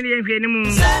again, any anymore.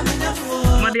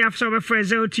 Madi Afsober for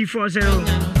 0240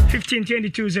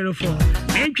 152204.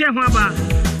 Ain't Waba,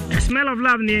 the smell of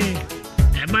love near.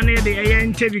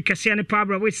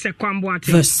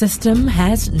 The system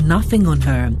has nothing on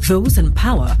her. Those in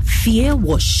power fear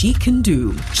what she can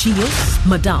do. She is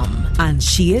Madame, and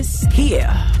she is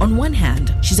here. On one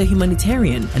hand, she's a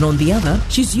humanitarian, and on the other,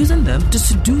 she's using them to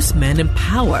seduce men in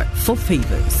power for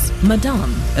favors.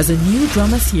 Madame is a new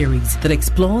drama series that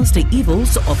explores the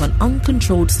evils of an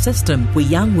uncontrolled system where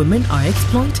young women are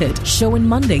exploited. Showing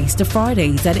Mondays to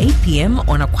Fridays at 8 p.m.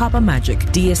 on Aquaba Magic,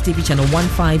 DSTV channel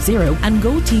 150, and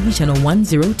Go TV channel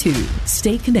 102.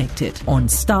 Stay connected on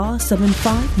star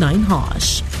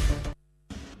 759#.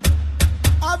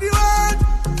 Have you heard?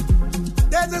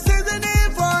 There's a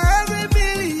seasoning for every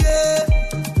meal, yeah.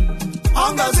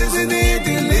 Hunger seasoning,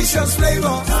 delicious flavor,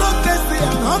 so tasty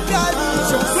and hunger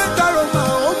delicious. Sweet aroma,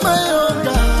 oh my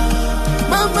hunger.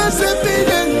 Mama said,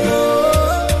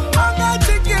 hunger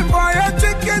chicken for your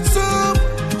chicken soup.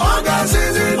 Hunger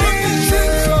seasoning.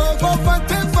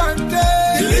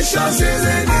 Delicious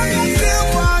seasoning.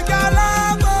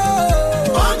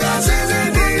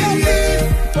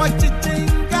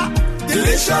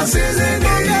 Delicious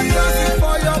seasoning.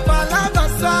 For your palata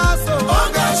sauce.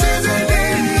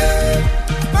 Seasoning.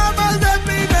 Mama's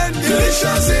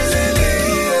delicious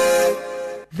seasoning.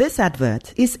 This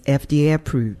advert is FDA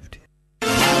approved.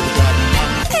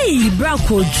 Hey,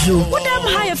 Brako Joe, what am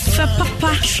I for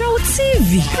Papa? Show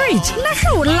TV, fridge, na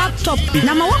show laptop.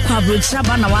 Na ma wakwa brocha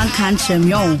ba na wan kan chem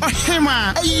yo.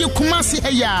 Hema, ayi kumasi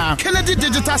eya. Kennedy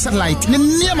digital satellite. Ne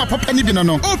niema papa ni bi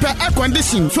no. Open air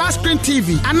condition, flat screen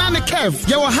TV, anane curve.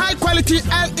 Your high quality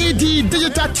LED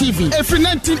digital TV. Every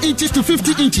 19 inches to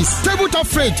 50 inches. Tabletop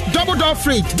fridge, double door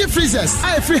fridge, deep freezers.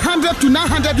 Every 100 to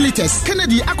 900 liters.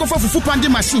 Kennedy akofa fufu pandi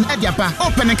machine ediapa.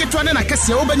 Open nketwa na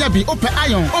kese obanya bi. Open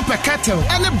iron, open kettle.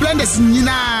 Blenders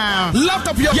nina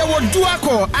laptop yo dual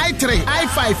core i3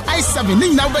 i5 i7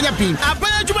 ni na ubanya pin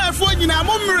abaya juma efo nyina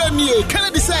mo mrenie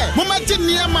Kennedy say mo magye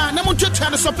niema na mo twetwa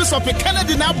no sope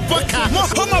Kennedy na boka mo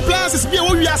home appliances bia wo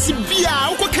wiase bia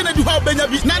wo Kennedy ho ubanya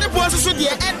bi na ne boss so de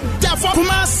da for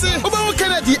Kumasi obawo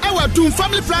Kennedy our Doom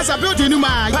Family Plaza building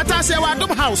ma Patase our Dom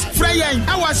House Freyen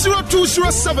our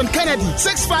 0207 Kennedy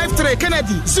 653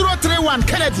 Kennedy 031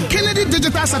 Kennedy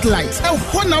digital satellite e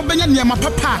ho na ubanya niema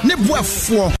papa ne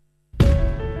boafo.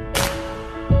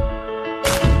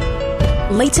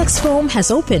 Latex Foam has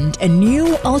opened a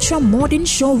new ultra-modern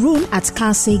showroom at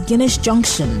Kase Guinness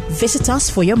Junction. Visit us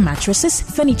for your mattresses,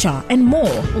 furniture, and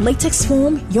more. Latex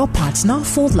Foam, your partner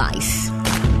for life.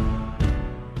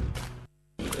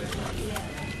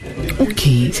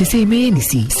 Okay, say me me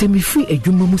free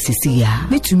adwuma mu ya.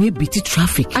 Metumi biti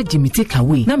traffic agye me take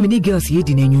away. Na many girls ye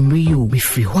di na nwumre yo me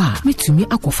free ho a. Metumi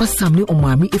akofa samle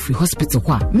omami efri hospital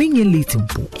ho a. Menye late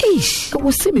mpo. Eish, I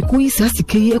was say me koyi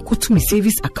sasike ye ekoto me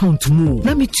service account mu.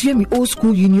 Na metue me old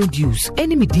school union dues.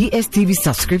 Any me DSTV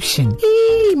subscription.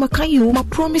 Makayo ma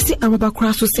promise araba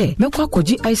kra so say me kwa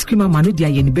koji ice cream ama no dia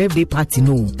ye ni birthday party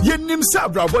no. Ye nim sa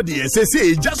brabody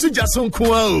say jaso nko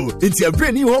a o. Enti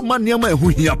abrani ho ma niam ehu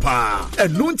hia pa.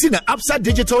 Enunti na Absa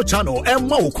Digital Channel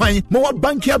emma wo kwan ma wa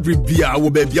bankia bribia wo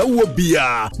babia wo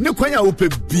bia ne kwan a wo pe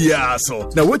bia so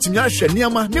na wotumi ahwe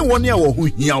niama ne woni a wo ho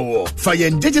hia wo fa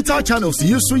yen digital channels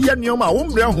yusu ye nioma wo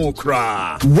mre ho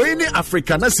kra we ne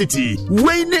Africana City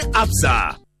we ne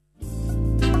Absa.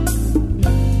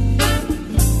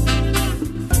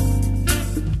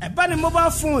 ɛba ne mobile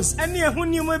phones ɛne ɛho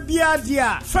nneɛma biara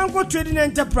dia Franco Trading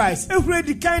Enterprise ehure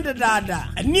di kind dada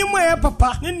nneɛma yɛ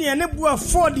papa ne nea ne bua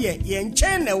 4 de yɛ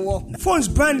nkyɛn na ɛwɔ phones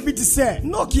brand bi te sɛ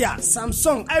Nokia,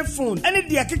 Samsung, iPhone ɛne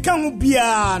de akeka ho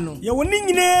biara no yɛ wɔ ne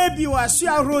nyinaa bi wɔ aso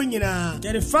ahoro nyinaa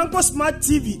yɛ Franco Smart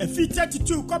TV ɛfi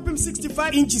 32 copy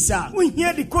 65 inches a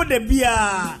wohia de code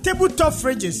biara tabletop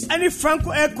fridges ɛne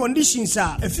Franco air conditions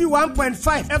a ɛfi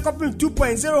 1.5 air copy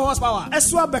 2.0 horsepower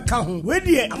ɛso abɛka ho we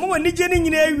die amawa nije ne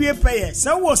nyinaa wie pɛyɛ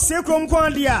sɛ wɔ sekrom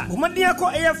kwan de a wɔmade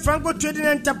akɔ ɛyɛ Franco Trading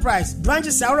Enterprise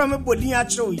branches awra me bodin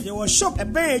akyerɛw yɛ wɔ shop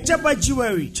ɛbɛn Jaba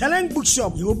Jewelry Challenge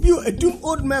Bookshop yɛ wɔ bio Edum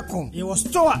Old Mecom yɛ wɔ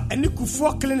store ɛne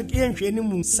Kufuor Clinic yɛnhwɛ ne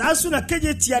mu saa so na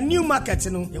kejetia New Market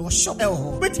no yɛ wɔ shop ɛwɔ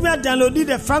hɔ betumi download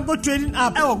the Franco Trading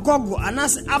app ɛwɔ Google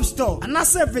anase App Store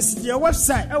anase visit their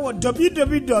website ɛwɔ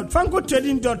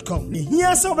www.francotrading.com ne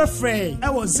hia sɛ wɔbɛfrɛ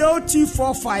ɛwɔ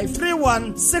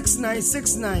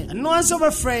 0245316969 and no answer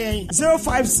wɔbɛfrɛ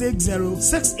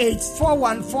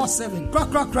 0560684147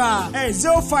 krakrakra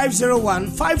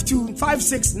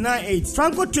 0501525698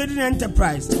 Franco Trading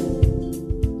Enterprise.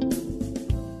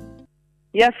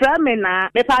 Yes, Ramina,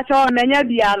 the patron, Nanya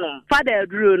Biano, Father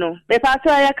Bruno, the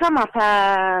patron,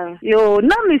 Yakamapa, yo,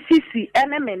 Nami Sisi,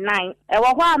 enemy 9,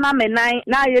 Ewa Name 9,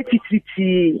 na yeti,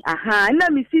 aha,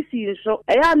 Nami Sisi, so,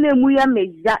 Ayane Muya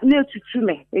Meza, near to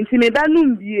Tume, into me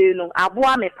Banum Bieno,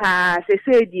 Abua me pa, se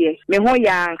dear, me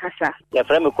hoya Kasa. Your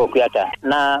friend Coquiata,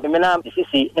 na, Mina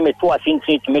Sisi, me 2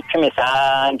 to make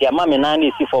Chemisa, and your mamma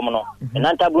Nani Sifomono, and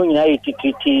Antabunia,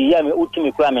 Yami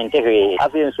Ultimate Clement, I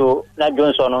feel so, not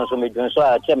Johnson, also me Johnson.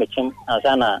 Chemichin and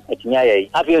Sana at Naya.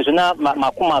 I feel so now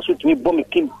Makuma suit me bomb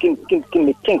Kim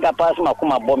think I pass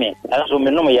Makuma bombing. And so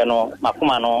me no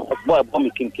Makuma no boy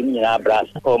bomb Kim brass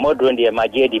or more doing the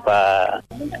Majedipa.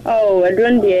 Oh, I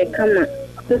don't dare come.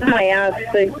 My ass,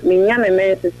 me yam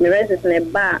menses, me rests in a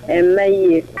bar and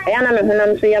may I am a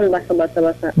honam so yam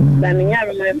basa. By me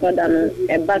yam my father,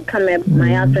 a bad come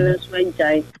my afternoon's way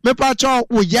jay. Me pacho,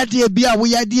 we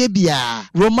yadi bia,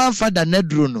 Roman father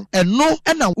Nedruno, and no,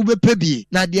 and now ube pebi,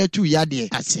 na dear 2 yadi,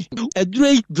 I say. A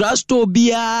great drasto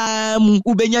bia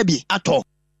ubenyabi at all.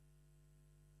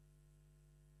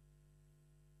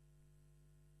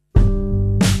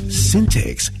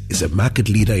 Syntex is a market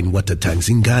leader in water tanks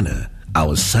in Ghana.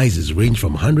 Our sizes range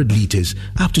from 100 liters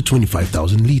up to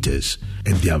 25,000 liters,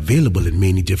 and they're available in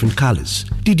many different colors.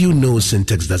 Did you know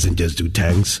Syntex doesn't just do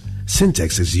tanks?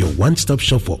 Syntex is your one-stop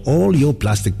shop for all your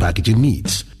plastic packaging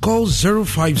needs. Call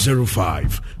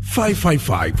 0505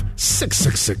 555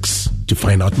 666 to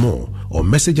find out more, or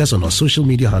message us on our social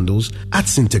media handles at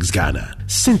Syntex Ghana.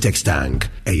 Syntex Tank,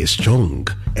 are you strong?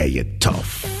 Are you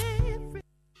tough?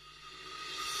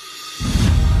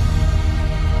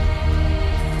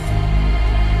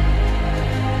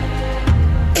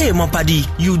 Hey, my paddy,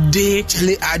 you day?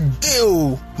 Chile a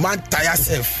day, man, tire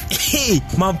self. Hey,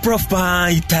 my prof,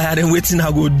 you tired and waiting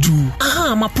I go do.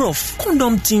 My prof,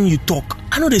 condom thing you talk.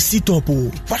 I know they sit up.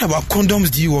 What about condoms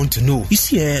do you want to know? You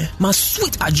see, my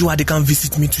sweet Ajua, they can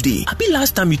visit me today. I be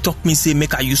last time you talk me say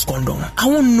make I use condom. I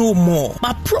want know more.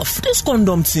 My prof, this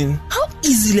condom thing, how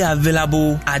easily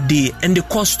available are they and the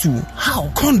cost too? How?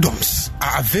 Condoms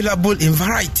are available in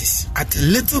varieties at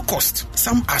little cost.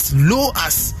 Some as low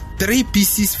as 3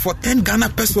 pieces for 10 Ghana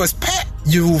pesos per.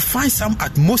 You will find some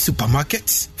at most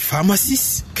supermarkets,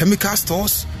 pharmacies, chemical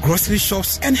stores, grocery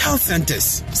shops, and health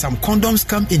centers. Some condoms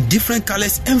come in different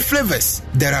colors and flavors.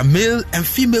 There are male and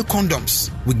female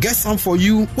condoms. We get some for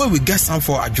you where we get some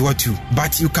for Ajua too.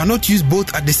 But you cannot use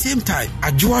both at the same time.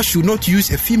 Ajua should not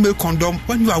use a female condom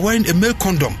when you are wearing a male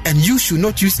condom. And you should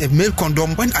not use a male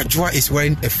condom when Ajua is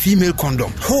wearing a female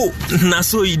condom. Oh, na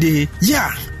so ide.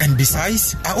 Yeah, and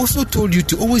besides, I also told you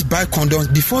to always buy condoms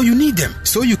before you need them,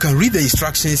 so you can read the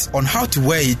instructions on how to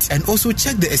wear it and also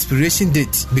check the expiration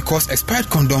date, because expired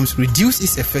condoms reduce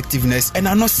its effectiveness and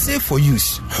are not safe for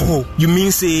use. Oh, you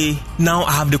mean say now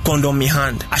I have the condom in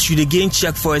hand, I should again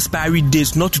check for expiry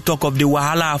dates, not to talk of the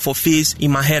wahala for face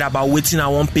in my head about waiting I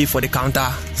won't pay for the counter?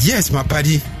 Yes, my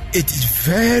buddy. It is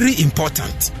very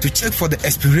important to check for the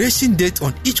expiration date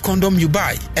on each condom you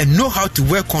buy and know how to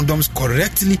wear condoms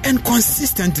correctly and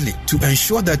consistently to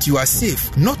ensure that you are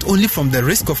safe, not only from the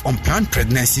risk of unplanned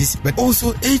pregnancies, but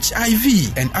also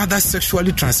HIV and other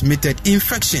sexually transmitted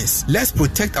infections. Let's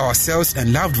protect ourselves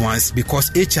and loved ones, because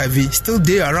HIV still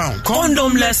there around.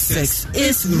 Condomless sex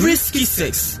is risky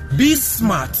sex. Be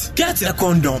smart. Get a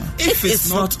condom. If it's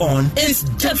not on, it's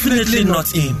definitely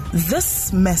not in.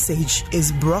 This message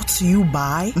is brought to you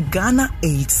by Ghana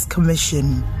AIDS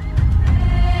Commission.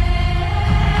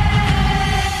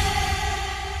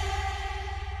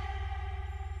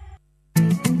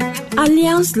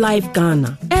 Alliance Life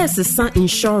Ghana, SSA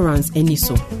Insurance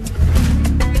Eniso.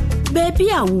 Baby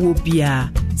a wo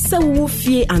bia, se wo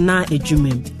fie ana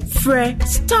ejumem. Fre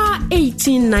star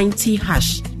 1890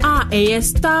 hash.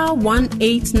 Star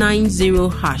 1890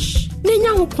 hash.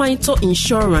 Nenya ho kwan to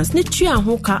insurance ne tua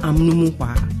ho ka amnumu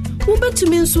hwa. Wo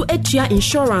betumi nso atua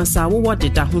insurance a wo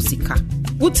deda ho sika.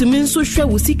 Wotumi nso hwe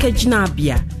wo sika gina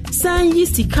abia. San yi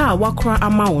sika a wakora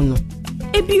ama wo no.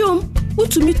 Ebiom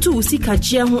wotumi tu wo sika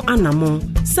gye ho anamon.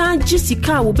 San gye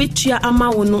sika a wo betua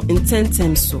ama wo no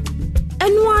intentem so.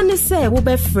 Eno ane se wo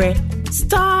befre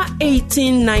star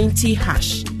 1890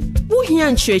 hash. Wo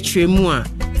hia nchwechwe mu a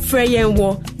frɛ yɛn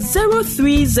wɔ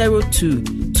 0302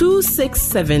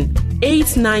 267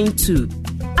 892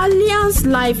 Alliance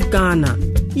Life Ghana.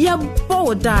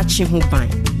 Yɛbɔ daakye ho ban.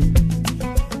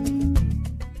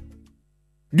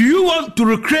 Do you want to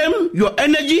reclaim your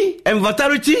energy and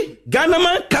vitality?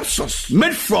 Ghanaman capsules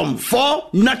made from 4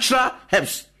 natural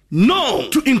herbs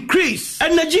known to increase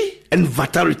energy and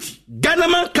vitality.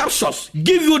 Ghanaman capsules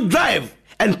give you drive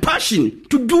and passion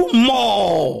to do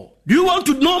more. Do you want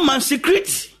to know my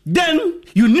secret? Then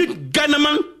you need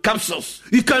Ghanaman capsules.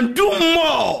 You can do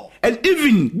more and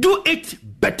even do it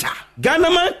better.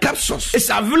 Ghanaman capsules is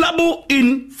available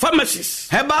in pharmacies,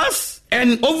 herbals,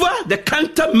 and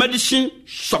over-the-counter medicine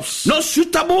shops. Not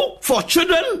suitable for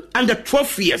children under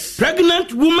 12 years,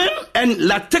 pregnant women, and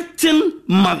lactating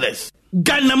mothers.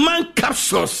 Ghanaman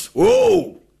capsules.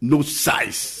 Oh, no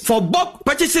size. For bulk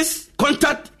purchases,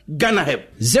 contact Ghana Help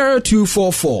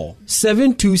 0244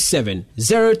 727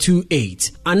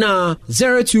 028 and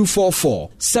 0244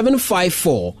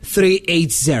 754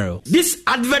 380. This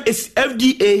advert is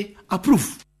FDA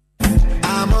approved.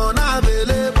 I'm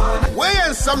unavailable.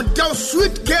 Where some dough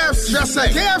sweet KFC? Just say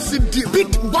KFC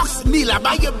beat box meal. I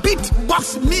buy a beat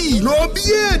box meal. No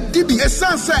beer, DB.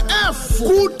 Essence F.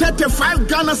 Cool 35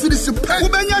 Ghana cedis per.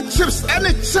 Ubenya chips and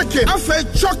a chicken. After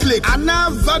chocolate and a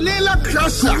vanilla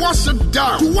crush. To wash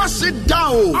it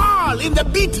down. All in the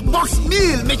beat box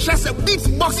meal. Make sure it's a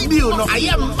beat box meal. No, I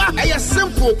am back. I am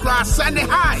simple cross and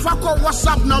high. Fuck our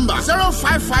WhatsApp number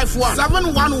 0551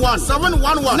 711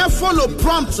 711. Now follow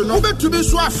prompt. No, ube to be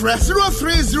so fresh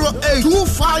 0308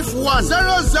 251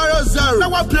 000. Now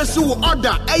what place you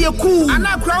order? Hey, cool. And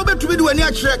now crowd to be doing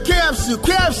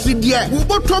KFC dear. We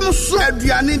bottom so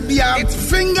it's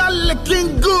finger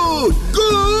licking good.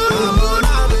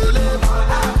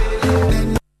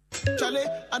 Charlie,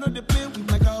 I know they play with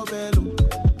my cowbell.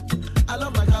 I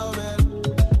love my cowbell.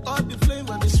 All the flame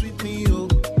when they sweet me, oh.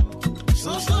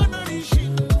 So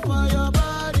nourishing for your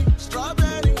body.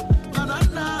 Strawberry,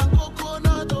 banana,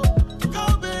 coconut,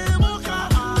 cowbell mocha,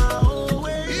 oh,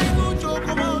 even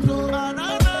chocolate,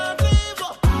 banana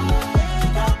flavor.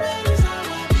 Cowbell is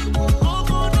our people.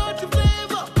 Coconut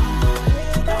flavor.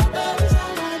 Cowbell is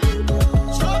our people.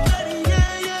 Strawberry,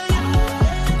 yeah.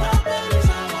 Cowbell is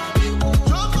our people.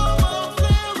 Chocolate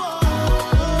flavor.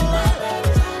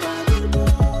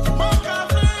 Mocha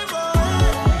flavor.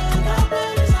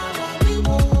 Cowbell is our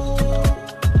people.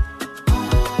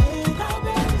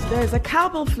 There's a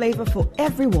cowbell flavor for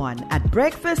everyone at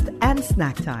breakfast and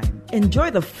snack time. Enjoy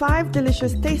the 5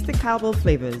 delicious tasty cowbell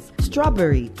flavors: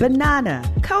 strawberry, banana,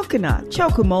 coconut,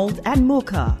 chocomold, and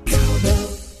mocha.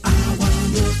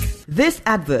 This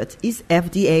advert is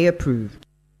FDA approved.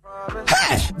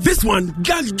 Hey, this one,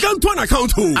 Gantuan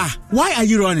account. Why are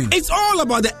you running? It's all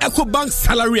about the EcoBank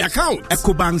salary account.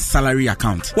 EcoBank salary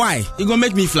account. Why? You gonna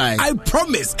make me fly? I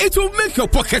promise. It will make your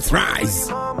pockets rise.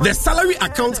 The salary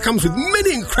account comes with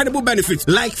many incredible benefits,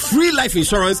 like free life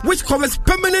insurance, which covers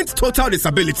permanent total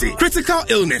disability, critical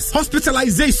illness,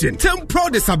 hospitalization, temporal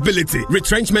disability,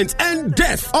 retrenchment, and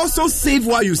death. Also save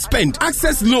while you spend,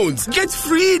 access loans, get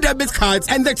free debit cards,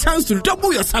 and the chance to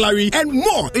double your salary and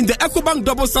more in the EcoBank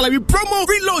double salary promo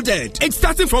reloaded. It's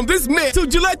starting from this May to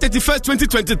July 31st,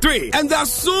 2023. And there are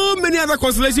so many other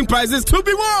consolation prizes to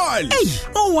be won. Hey,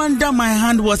 no wonder my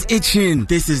hand was itching.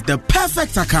 This is the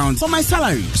perfect account for my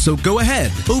salary. So go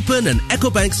ahead, open an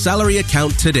EcoBank salary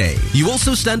account today. You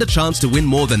also stand a chance to win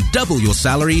more than double your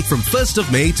salary from 1st of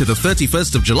May to the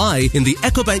 31st of July in the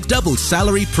EcoBank double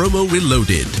salary promo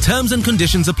reloaded. Terms and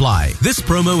conditions apply. This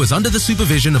promo is under the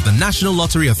supervision of the National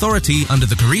Lottery Authority under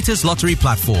the Caritas Lottery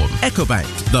Platform.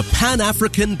 EcoBank, the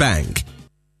Pan-African Bank.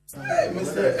 Hey,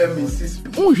 Mr.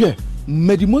 M6. Oh, yeah.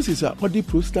 Medimosis a odi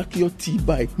prostakio tea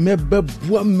by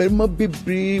mebebua merma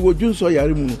bebre wojunso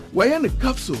yare mu no. Why the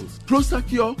capsules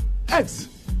prostakio X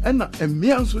and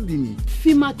emianso dini.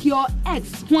 Fimakio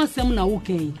X ho asem na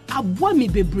woken. Aboa me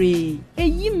bebre.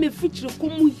 Eyi me fichire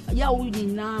komu ya woni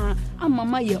na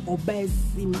amama ye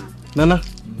obesima. Nana,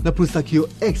 na prostakio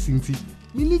X inti.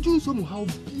 Mini June some how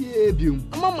baby.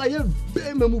 Mama,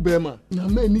 you bema. Na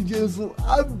many Jesu.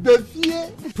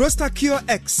 Abefie. Prostacure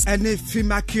X and a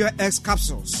Fimacure X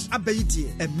capsules. Abaiti,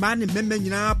 a man in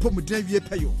Memena Pomodevia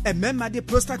Payo. A member de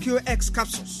Prostacure X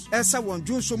capsules. Esa one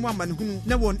June so man who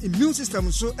ne one immune system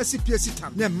so SCPS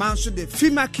tam. Ne man so the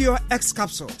Fimacure X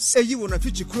capsules. A you want a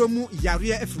future chromo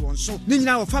Yaria everyone so.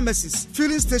 Nina pharmacies,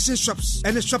 filling station shops,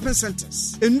 and shopping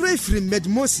centers. In Rayfree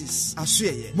Medmosis,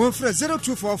 Ashuye, Monfre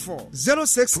 0244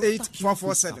 068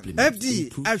 447. FD,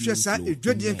 Ashesa, a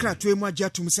Jodian Kratwema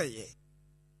Jatum say.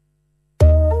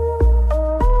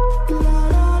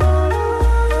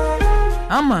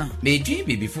 Ama, meji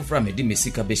bibi fufra medi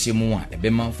mesika beshemu a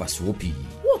ebema faso pi.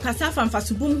 Wo kasa fa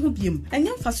mfasubum hu biem.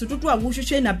 Enya mfasododo a wo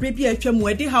hwehwe na bre bi atwam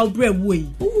ade haw bre woi.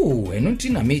 Oh, eno nti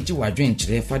na meji wadwen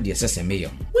kire fa de seseme yo.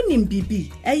 Wonim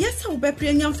bibi, eyesa wo bepre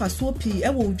enya mfaso pi e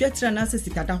wo dwetira na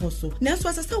sesikada hoso. Na so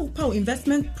asesa wo pa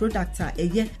investment product a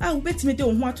eye a wo betime de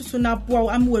wo ho atoso na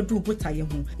boa amwadu botaye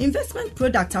ho. Investment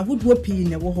product a wodo pi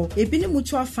ne wo ho. Ebi ni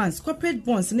mutual funds, corporate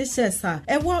bonds ne shares a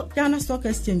e wo Ghana Stock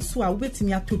Exchange so a wo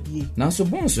betime atobie. Na so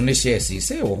bonds ne shares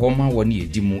say wo ho ma woni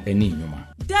edimu ani nyuma.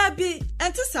 Dabi,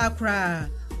 ente sakra.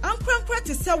 Ankwankwa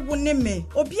te se wo ne me.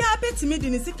 Obia betime de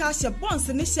ne sika hye bonds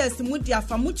ne shares mu di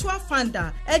afa mutual fund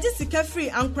a eji sika free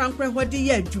ankwankwa hode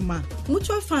ye adwuma.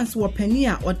 Mutual funds wo pani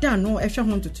a oda no ehwe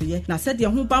ho ntotoye na se de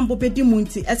ho bambo bedi mu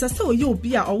nti esese oye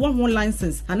obi a owo ho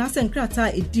license anase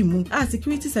nkrata edi mu a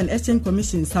Securities and Exchange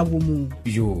Commission sawo mu.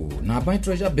 Yo, na buy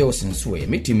treasure bills nso e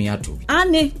metimi ato.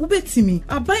 Ane, ubetimi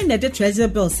abai na de treasure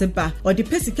bills ba or the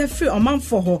pesika free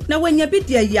omanfo ho na wanya bi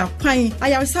de ya kwan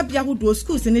ayaresabia hodo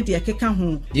schools ne de keka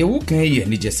ho. Ye wo kan ye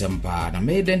ni jesempa na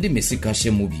me den de mesika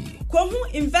hye mu bi.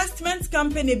 Kohu investment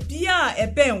company bia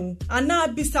eben ana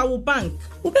bisawo bank.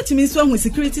 Ubetimi nso ho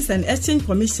Securities and Exchange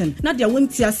Commission na de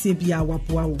wonti ase bia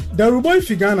wapoa wo. Daruboy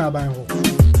figana aban ho.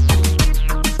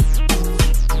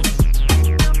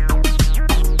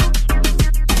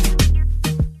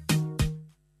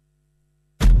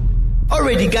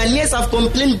 Already, Ghanaians have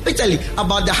complained bitterly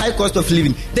about the high cost of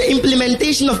living. The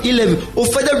implementation of e-levy will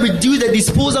further reduce the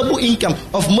disposable income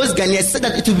of most Ghanaians, so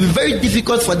that it will be very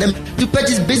difficult for them to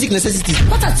purchase basic necessities.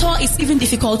 What at all is even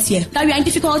difficult here? That we are in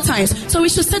difficult times, so we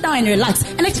should sit down and relax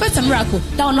and expect a miracle.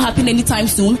 That will not happen anytime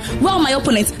soon. Well, my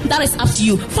opponents, that is up to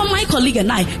you. For my colleague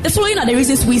and I, the following are the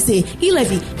reasons we say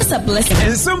e-levy is a blessing.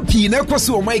 And some pina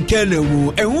kwaso my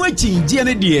kanu and watching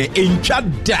Jenny dear in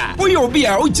Chada. We will be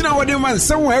out now what man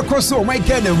somewhere kwaso my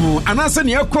kanu and answer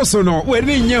near kwasono where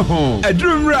in your home. A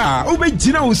dream ra ube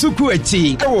Jina Usuku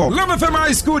echi. Our Love FM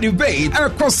High School debate our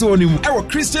kwasonum our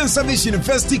Christian Service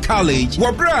University College.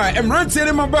 Wabra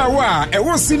emrantere mabawa e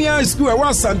won senior high school e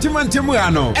wa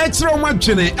Santimantemuano. Etro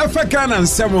madwene efaka and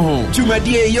Samoho.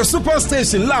 Tumadie your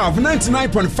superstation Love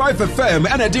 99.5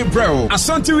 FM and a deep bro.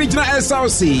 Ashanti Regional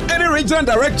SRC and the Regional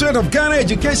Directorate of Ghana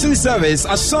Education Service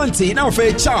Ashanti now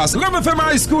for Charles Love FM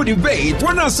High School debate.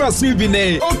 One answer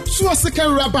Bine. Oh,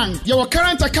 second bank. Your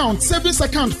current account, savings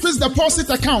account, fixed deposit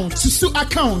account, susu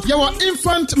account, your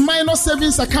infant minor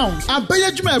savings account.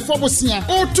 Abaya juma fobosia.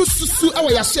 Oh, to susu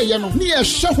awa ya share no. Ni e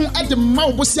show at the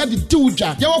maubosia di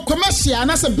duja. Your commercial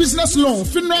and as a business loan,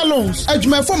 funeral loans.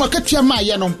 Ejuma form akatua ma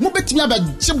ye no. Mo betimi aba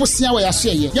jibosia awa ya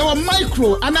share. Your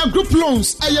micro and a group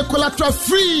loans are collateral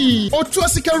free. Oh, to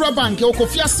second bank. Your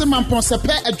kofia semampon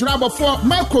sepe a drab for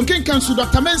micro kinkan su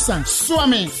Dr. Mensan.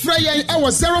 Swami Freya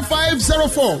awa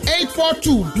 0504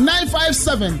 842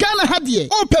 957. Ghana Hadie.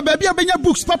 Oh, baby, abenya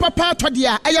books, Papa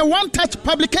Patwadia. Aya One Touch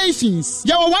Publications.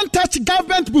 Yawa One Touch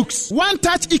Government Books. One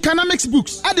Touch Economics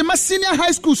Books. Adema Senior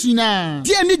High School Sina.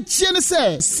 DNI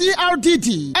GNSA.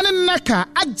 CRDD. And Naka.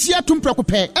 Ajia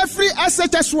Tumprakupe. Every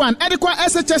SHS1. Adequate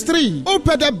SHS3.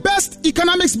 Open the best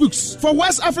economics books for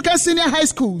West African Senior High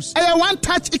Schools. Aya One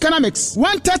Touch Economics.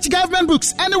 One Touch Government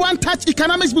Books. And One Touch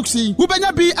Economics Books.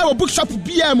 Ubenya be our bookshop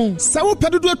BMU. Sawu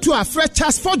Pedudu to a fresh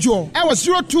Charles Fojo. I was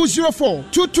 0204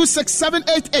 226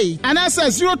 788 and answer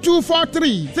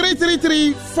 0243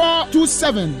 333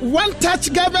 427. One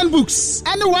Touch Government Books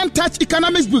and One Touch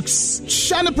Economics Books.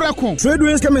 Shani Prako. Trade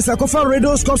Wins Kamisa Kofa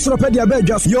Riddles Copsropedia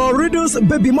Bejas. Your Riddles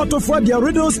Baby Moto for their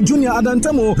Riddles Junior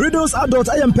Adantamo. Riddles Adult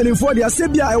I am penning for their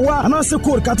Sebia Ewa and also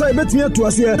code Kata Betmia to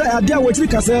us here. They are there with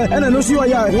Ricase and I know you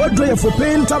are what do you for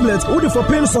pain tablets, would for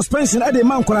pain suspension at the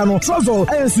Mankorano. Trouble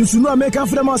I am Susuma make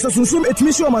after the master Susum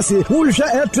Etmishomasi. Who will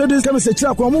share Traders Kamisa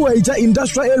Chakwamu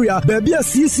industrial area. Baby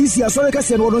CCC as well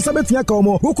as and one Sabet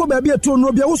Yakomo. Who could be a tone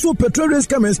Robia also petroleum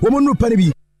comments, woman no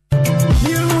panibi.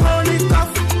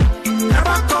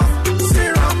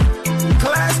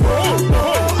 Class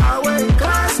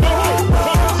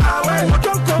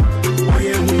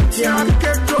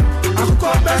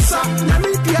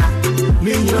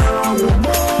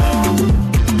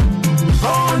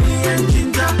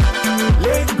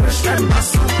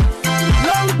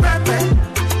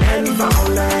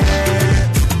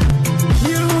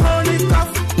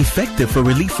effective for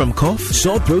relief from cough,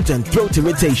 sore throat, and throat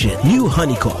irritation. New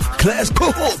Honey Cough clears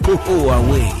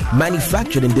away.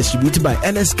 Manufactured and distributed by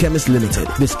NS Chemist Limited.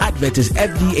 This advert is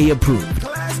FDA approved.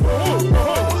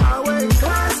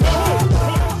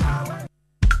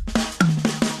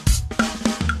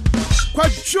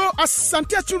 Kwajo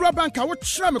asante achura bank a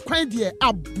wotra me kwan de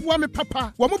aboa me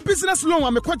papa wo mo business loan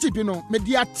a me kwaje bi no me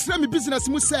de atra me business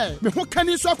mu se me ho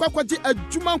kani so akwaje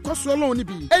adwuma nkoso loan ni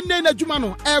bi enne na adwuma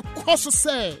no ekoso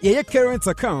se ye current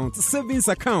account, savings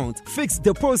account, fixed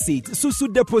deposit, susu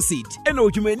deposit eno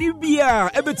adwumani bia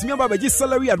ebetumi abaji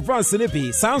salary advance ne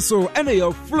bi sanso eno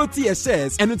your floaty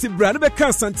shares eno ti bra ne be kan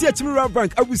asante achura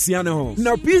bank abusia ne ho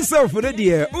na piece of the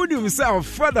dear udi self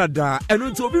father da eno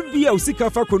to obi bia usika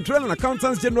fa control and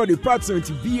Accountants General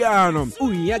Department biano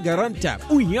unya garanta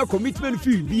unya commitment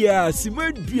fee bia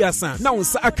simed biasa na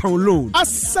unsa account loan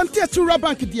asante achura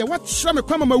bank de watra me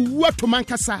kwama mawu to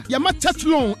mankasa ya ma church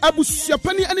loan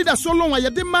abusuapani ani da so loan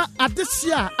ayede ma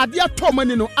adesia ade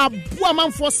atomani no aboa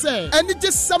manfo se ani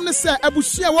jesam ne se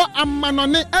abusua wo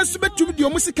amanone enso betumi de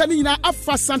omusika ni nyina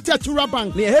afa asante achura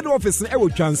bank ne head office e wo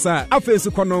twansa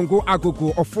afesu konongo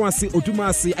agogo ofoase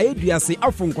odumase ayeduase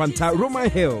afonkwanta Roman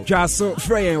Hill jaso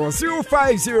freyen was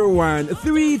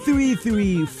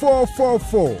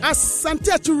 0501-333-444.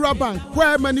 Asante Achura Bank,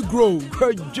 where money grow.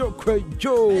 Kwajo.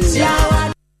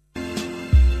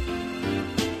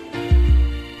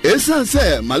 Esan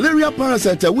say malaria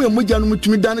parasite we moja no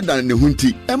mutumi dane ne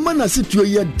hunti. Ema na situo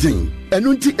ye den.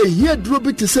 Enu nti ehia duro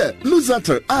bi te se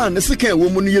Lusatel a ne seka wo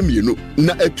mu no ye mienu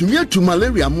na atumi atu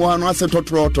malaria mo ano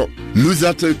asetotroto.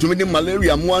 Lusatel tumi ne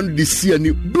malaria mo ano de si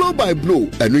ani blow by blow.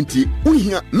 Enu nti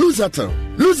uhia Lusatel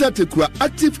kura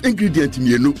active ingredient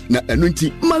mienu na enu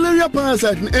nti malaria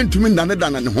parasite ne entumi dane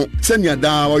ne ho senia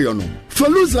da woyo no. For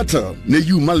Lusatel na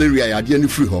you malaria yade ani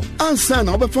free ho. Ansa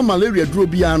na obefa malaria duro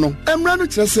bia no emra no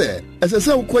kire se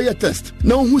esese ukoye test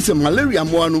na ohu se malaria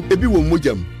mo ano ebi wo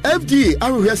mojam. FDA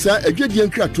arehesa adwedie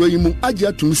nkrato yi mu age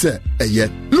atum se eye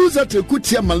Lusatel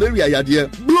kutia malaria yade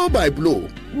blow by blow,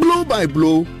 blow by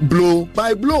blow, blow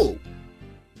by blow.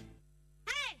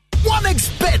 One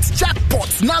expert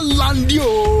jackpot na landio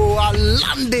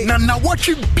alande na watch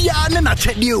bia na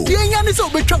chedio yenya ni so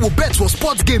betwa wo bet for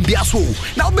sports game bia so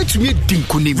na obetumi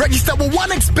dinkuni register with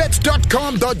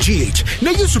oneexpert.com.gh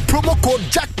na use promo code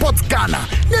jackpot Ghana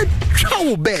na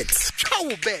travel bet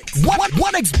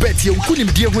one expert ye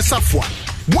kunim die ho safwa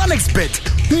one expert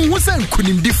who san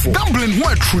kunim difo gambling ho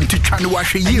atrunti twane wa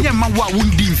hwe ye yema wa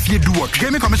wundi mfie duo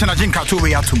game commissioner Jinka to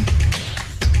we atum.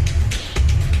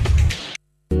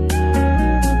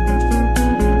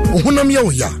 Ohunam ya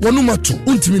oya wanumatu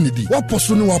untimi nidi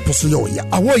waposo ni waposo ya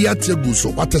oya awo ya tiegu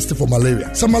so wa test for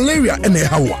malaria sa malaria ene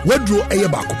hawa wadro eye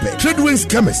ba kope Tradewinds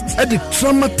Chemist edi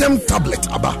Tramatem tablet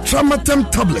aba Tramatem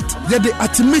tablet yede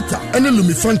artimata ene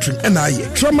lumefantrine ena aye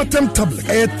Tramatem tablet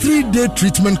a 3-day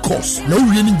treatment course na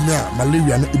uwie ni nyina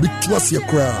malaria na ebetu ase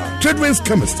kra Tradewinds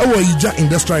Chemist awo yija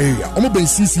industrial area omo ben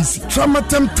CCC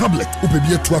Tramatem tablet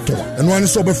opebi etu atoma eno ani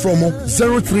so be from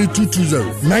 03220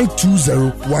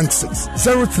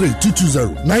 92016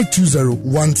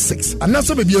 220-920-16 and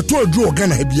that's baby a tour draw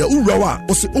Ghana hebia urawa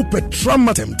o se ope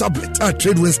Tramatem tablet at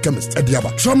Tradewinds Chemist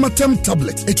ediaba Tramatem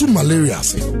tablet etu malaria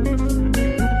se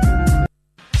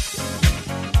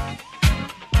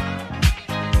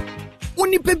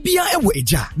Onipa bia ewo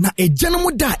eja na eja no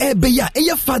muda ebe ya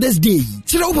eye Father's Day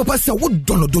kira wo papa se wo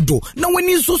dono dodo na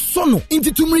wani so sono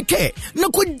intitumrike na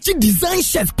ko gi design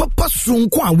shirt papa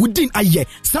sonko a wudin aye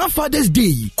San Father's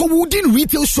Day ko wudin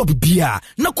retail shop bia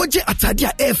na ko gi atade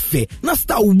a efe na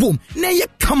star wom na eye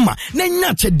kama na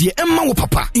nya chede emma wo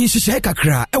papa inhihye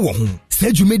kakra ewo ho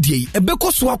Sajumedie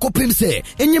ebeko so akopem se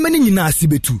enyemani nyina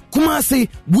asibetu Kumase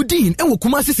wudin ewo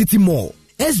Kumase City Mall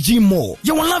SG Mall,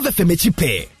 you will have a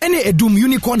femechipe. Any Edum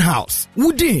Unicorn House,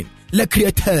 Woodin, Le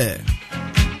Créateur.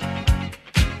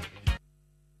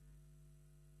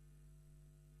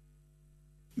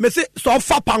 Mese so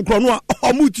fa pankrono a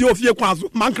omuti ofie kwanso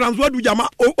mankranso adu jama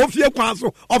ofie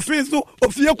kwanso ofinso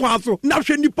ofie kwanso na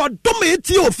hwe nipa dom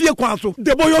eti ofie kwanso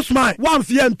the boy smile one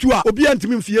fie ntu a obi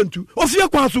antimi mfie ntu ofie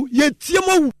kwanso ye tie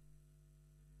mawu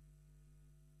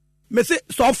Mese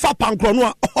so fa pankrono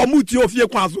a omuti ofie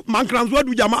kwanso mankranso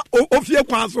adu jama ofie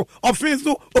kwanso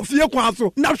ofinso ofie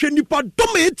kwanso na hwe nipa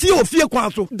dom eti ofie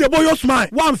kwanso the boy smile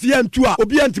one fie ntu a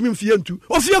obi antimi mfie ntu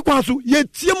ofie kwanso ye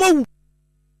tie mawu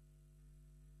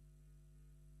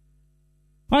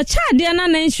Ochade na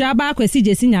nhwa ba akwasi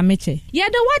jesi nyameche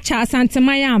yede wacha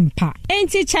asantema ya mpa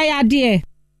enti cha yade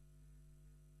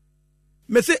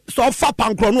me say so fa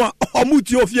pankro no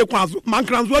omuti ofie kwanso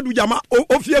mankranso adu jama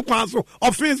ofie kwanso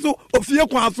ofinso ofie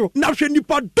kwanso na hwe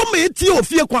nipa dom eti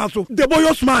ofie kwanso the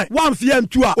boy smile one fie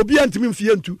ntu a obi antimi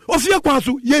mfie ntu ofie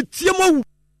kwanso ye tie mo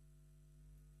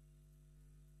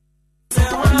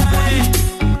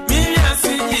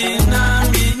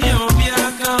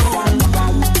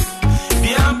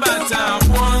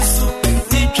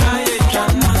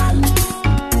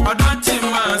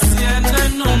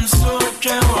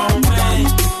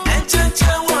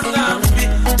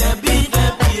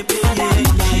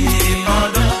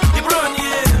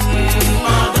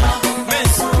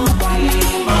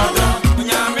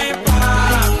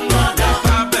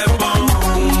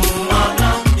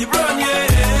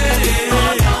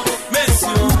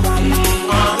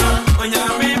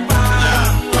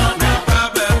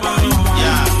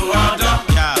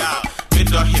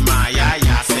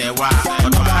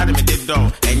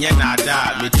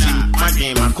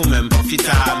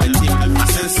fita metim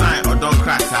asensan odon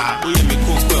krata we me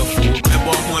kokwafu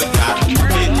ebo ho aga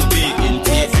to be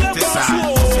intie tesa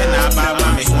se na ba ma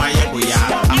me ho aye boya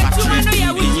apatre ni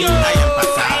aye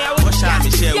pata wo sha me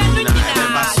she wu na e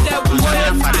ba so mo ya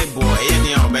fale bo e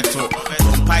ni obeto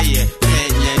mpaye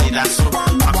enye ni da so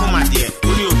akoma de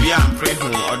uri obi ampre ho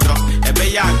odo ebe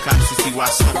ya nka sisi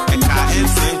waso e ka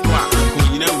ensen kwa ko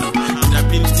nyina wu na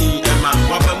pinti e ma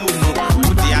wa ba mu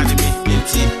mu di ade me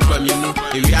inti kwa mi mu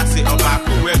ewi ase oba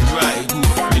ko wedra egu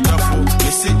edofo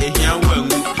mesi ehia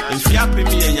wangu enfia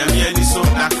pemi enyame ani so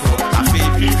dako afi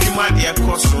hwehwima de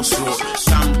kososo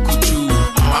sam kutu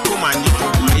akoma nito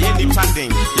eye ni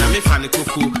paden nyame fa ne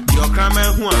koko di okrama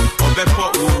hu a obepo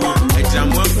owo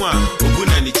ejamwa hu a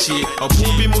oguna ni chi obu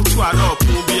bi mutu a na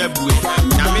opu bi abue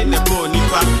nyame ne bo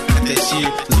nipa atachi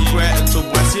nkwe to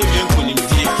bwase bi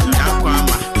nkunimdi na kwa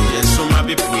ama yeso ma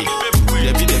bepue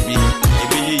debi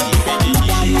ebeyi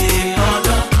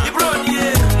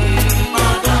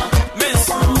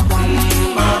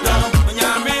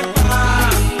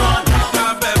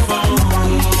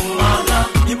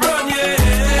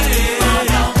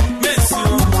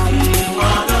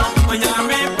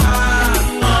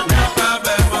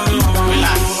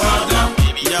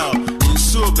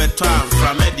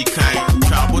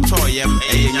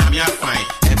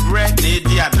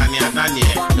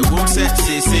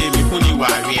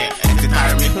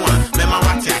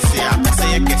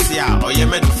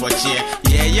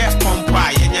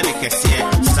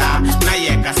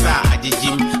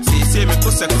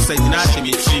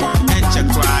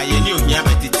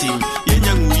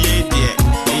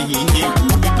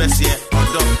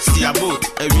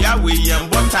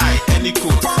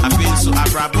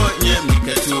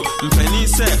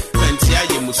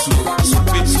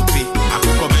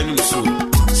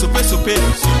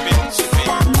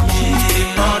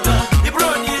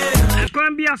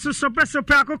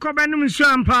Sope akoko benum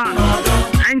swampa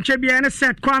enche bia ne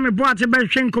set kwame boate be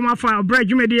hwenkom afa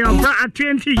bread media bra at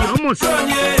 20 almost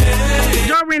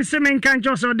Jorwin semen kan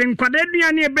joso den kwada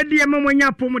duane ebedi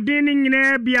emonya pomden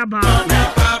nyina bia ba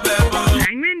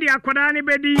enwindi akwada ne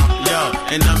bedi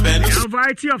a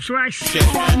variety of rice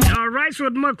rice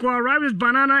with milk or rice with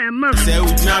banana and milk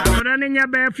kwada ne nya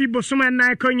be fi bosoma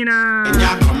na konyina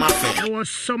it was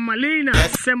semolina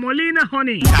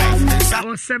honey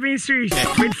or 7 series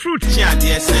with fruit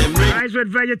rice with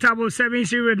vegetables 7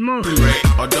 series with milk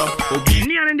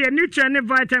ni and the nutrient and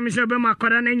vitamins be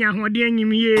makwada na nya hode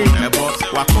anyimie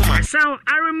so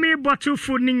army bottle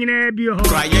food ni nyina bi ho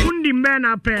undi men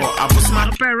ape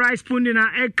rice pudding na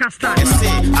egg custard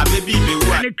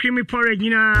and creamy porridge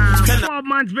 4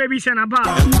 months babies and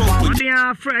above they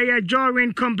are Freya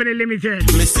Jorwin Company Limited.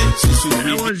 It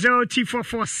was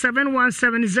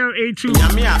 0T447170082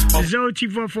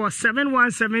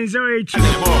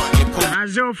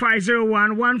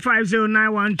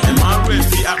 0T447170082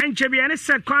 0501150912 and Chebiane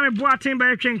said Kwame Boateng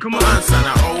by King come on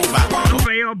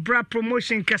for your bra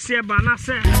promotion Kasia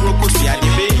Banase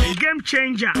game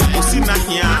changer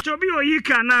to be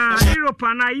Oyika na Europe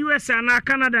na US na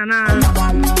Canada na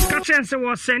Kachense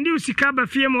was send you Sikaba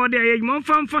Fiem or the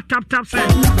Monfam for tap say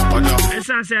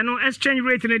essence no exchange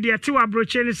rate in the two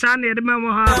abroach in Sunday the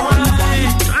memo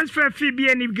transfer fee be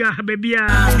any baby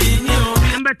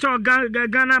number to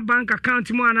Ghana bank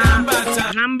account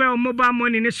number of mobile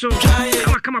money so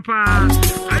come up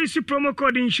I use promo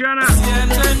code insurance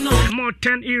more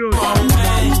 €10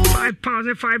 £5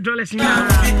 and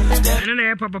 $5 and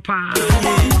then papa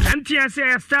MTS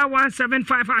star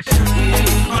 175 hash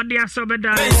or the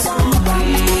Asobeda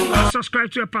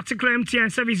subscribe to a particular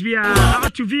MTN service via how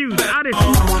to view artist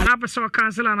and episode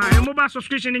cancel and a mobile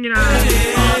subscription in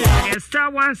star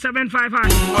 175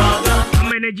 hash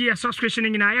manage a subscription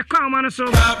in a common so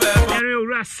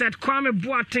I said Kwame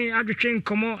Boateng adwetwe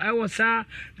nkomo I was a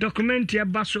documentary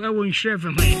abaso I won share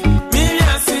for me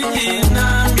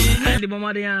the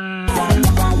mama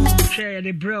share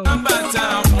the bro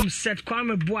said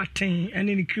Kwame Boateng and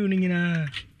in the crooning in a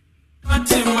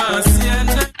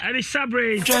I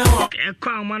celebrate a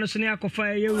common so near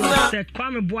Kofa you said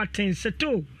Kwame Boateng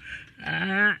seto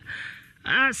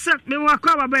set me walk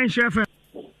over bench refer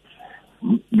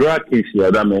Brackets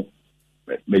ya dame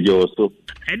mejo so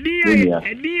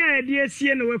Edia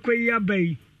sie no wekoyi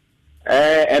abai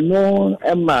eno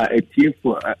ema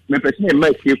etiefo me person ema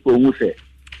etiefo hu se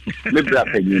me bra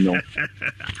pagi no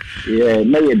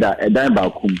me yeda edan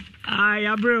ba kum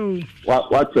ya bro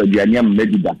what to dia nyam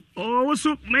medida oh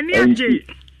so mani anje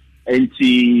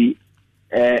enti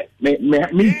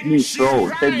me so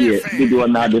said the do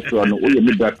na de so no we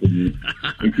me bra pagi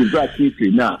enti brackets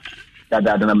na that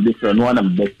I'm different one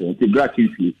I'm best the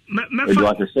gratitude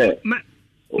what to say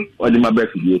what my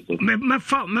best me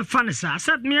fanisa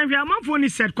said me am for ni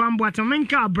said kwambo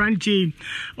atamenka branche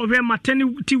over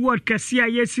maternity ward kasia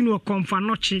yesi no konfa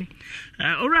noche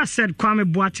ora said Kwame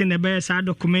Boateng the best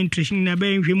documentary na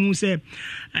be nhwemu say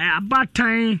about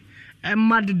time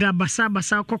madda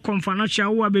basa ko konfa noche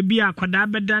wo abebi akwada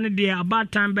beda ne de about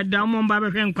time beda mo mba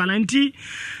be nkwalanti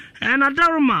and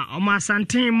Adaruma,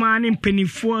 Omasantin man in penny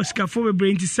for scaffold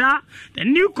brain to sa, the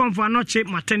new confernoche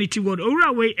maternity ward over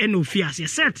away and no fears.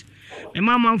 Yes, set the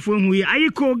mamma from we are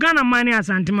you call Ghana money as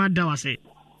Antima Dawase.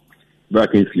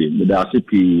 Brackensley, the Darcy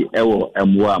Ewo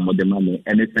and Modemani,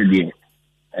 and it's a day.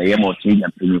 I am more change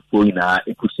and penny for in our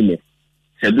ecosystem.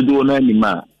 Said the door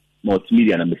anima,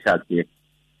 multimedia and the shot here.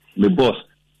 The boss,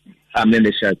 I'm in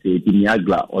the shot here,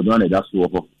 Dimiagla, or Donald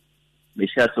Daswo. The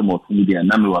shot some multimedia and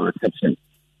number reception.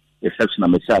 Exception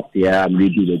I'm a shop here, I'm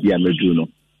ready to be a meduno.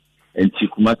 And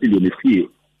Chikumati de feel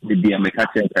the be a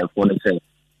mechanic phone itself.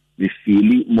 We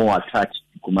feel more attached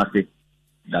to Kumasi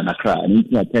than Accra. And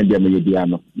it's not 10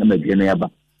 Diano, number Geneva.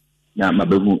 Now, my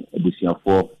baby, edition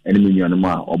for any million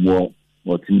or more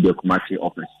multimedia Kumasi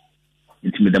office.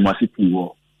 Intimidamasi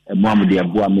war, and Mamma de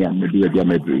Abuami and Media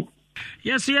Diamedri.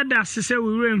 Yes, yeah, that's say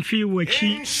we were in feel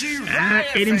wachi.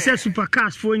 It himself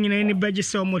supercast for any budget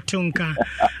so motonka.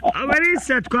 Already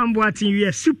said Kwamboating,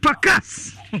 yes,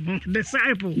 supercast.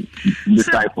 Disciple.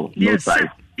 Yes,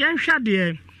 young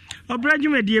Shadia.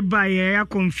 Obrajum dear by a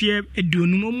confia a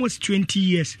dunum almost 20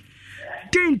 years.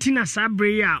 10 Tina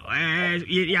Sabria,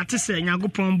 Yatisa,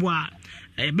 Yagopomboa,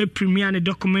 a big premiere and a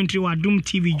documentary or Doom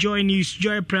TV, Joy News,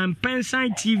 Joy Prime,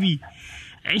 Pensine TV,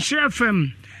 and Share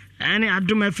FM. And I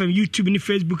do my from YouTube and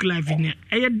Facebook Live in there.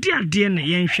 I dear na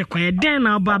yen shekwa den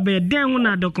na ba be den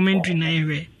na documentary na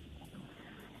ewe.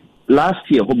 Last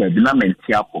year ho be na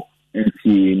mentiapo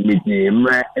enti me de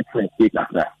mra etwe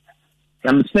kakra.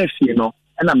 I'm saying you know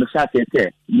and I'm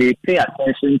saying me pay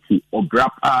attention to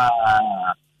obrapa.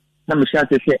 Na me say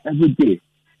every day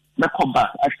na come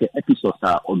back after episodes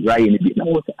are dry in the na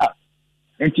what up.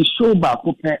 And to show back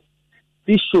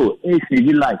this show is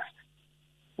real life.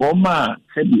 Oma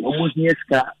said almost near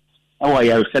ska our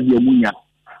ya said munya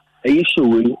e show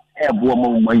we e bo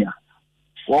mo munya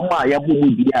Oma ya bo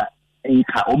dia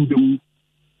enka ombem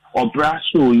obra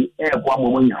show e bo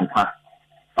mo munya kwa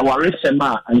our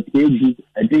resema ankeji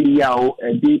e de yawo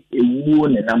e de ewu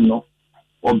ne nam no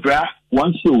obra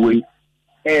one show we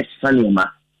e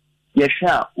sanima ye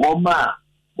sha Oma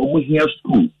omuhia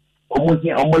school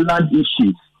omuhia omoland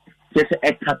issues just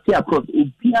a cut across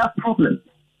a problem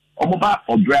Omoba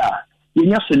obra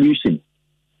yenya solution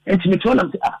enti me told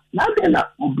them na then na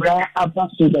obra aba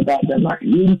so that na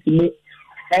yintime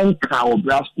enka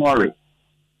obra story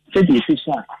say the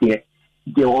official here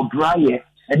the obra here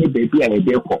any baby I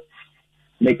dey ko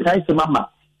me kai se mama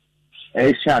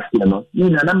shark here no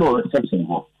na number reception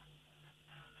ho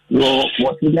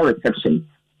what the reception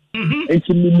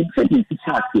enti me say the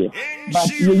official here but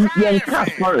yenka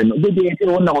story no dey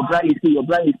one obra you say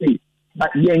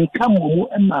but yen come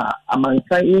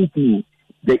into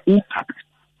the impact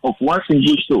of one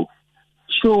single show.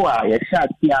 Show a shot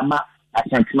yama a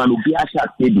sentiment be a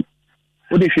shot baby.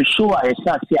 What if you show a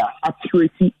shot here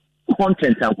accuracy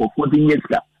content and for the years?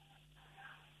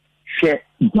 Share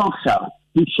dogs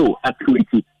this show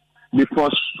accuracy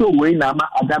because show when I'm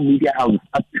other media house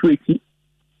accuracy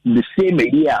the same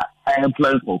idea I am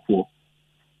planning for.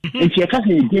 If you're a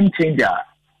game changer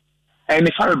and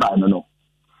if I no.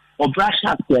 Or brush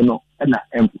up no and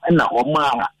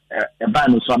Oma a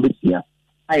ban of Sabitia,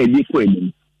 I a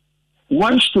different.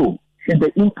 One show had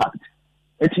the impact.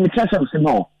 It's in the case of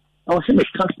no. I was in a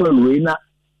customer arena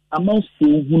amongst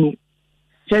who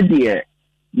said, dear,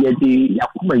 yɛde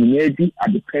yakoma nyinaa di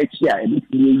adepɛkyi a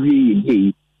ɛbɛtumi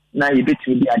yie na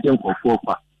yɛbɛtumi de agye nkɔfoɔ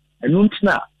kwa ɛno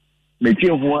ntina medwe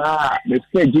ho a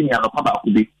mefɛ gye nea nɔpa baako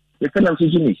bi mefɛ nam so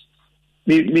gye me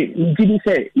megye di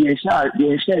sɛ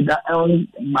yɛnhyɛ da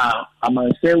ma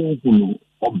amansɛ wohu no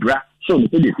ɔbra so no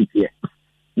sɛdeɛ siteɛ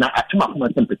na atoma akoma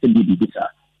sɛ mpɛ sɛ biribi saa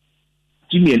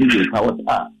gye me ani yɛ pa wɔ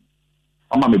a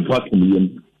ɔma meboa to me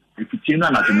yam mfikyiri no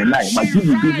anadwo me nan magye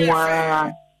biribi ho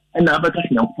a ɛna abɛka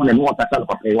sɛ nyankopɔn na ne wɔkasa no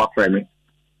papa yi wafrɛ me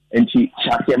nti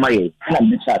hyɛaseɛ ma yɛ ɛna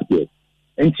mede hyɛaseɛ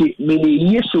nti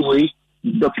meyɛ so wei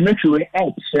documentary wei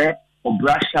ɛkyerɛ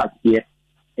ɔbra hyɛaseɛ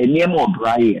nneɛma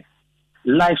ɔbra yɛ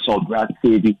life ɔbra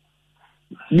sɛbi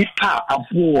nipa a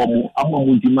aboɔ wɔ mo ama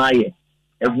mo dwuma yɛ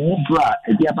ɛho bra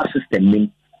a ɛde aba system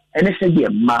nim ɛne sɛ deɛ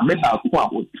maame baako a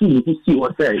ɔtu ne ho sii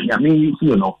hɔ sɛ nyame yi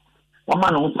so no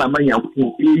wɔma no ho sama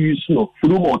nyankopɔn ɛyi so no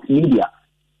through multimedia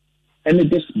ɛne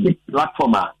this big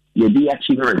platform a yɛde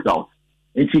achieve result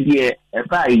nti deɛ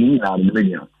ɛbaa yi nyinaa no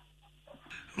menya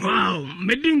wow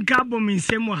medi nka bɔ me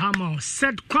nsɛm wɔ ha ma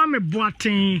said Kwame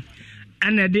Boateng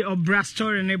ɛna de ɔbra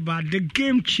story ne ba the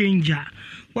game changer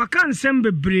waka nsɛm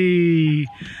bebree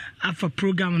afa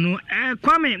program no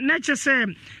Kwame na kyɛ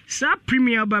sɛ saa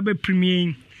premier ba be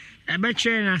premier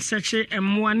ɛbɛkyerɛ na sɛkyɛ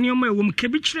mmoa nneɛma ɛwɔ mu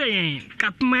kabi kyerɛ yɛn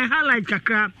kapma highlight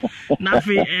kakra na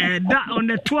afei da on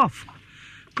the 12th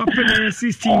Couple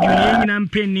 16 yɛn nyinaa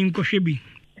mpɛnni nkɔhwɛ bi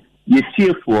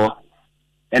yɛsiefoɔ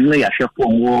ɛno yɛahwɛfoɔ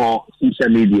wɔ social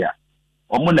media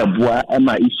ɔmo na boa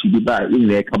ɛma issue bi ba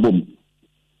ɛnyɛ ka bom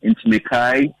nti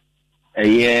mekae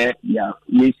ɛyɛ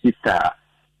yɛ sister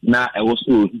na ɛwɔ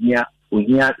so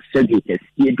ohia sɛdeɛ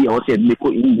kɛseɛ bi a wɔsɛ ɛde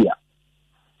kɔ India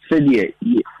sɛdeɛ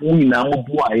mo nyinaa mo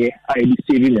boaeɛ a yɛde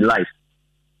saving the life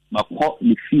makɔ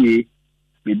ne fie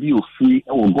baabi ofiri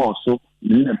ɛwɔ gɔɔ so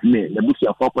ne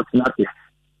n'abusuafoɔ akɔtena ase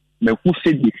mehu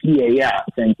sɛdeɛ fie ɛyɛ a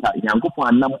sɛnka nyankopɔn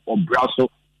anam ɔbra so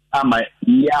ama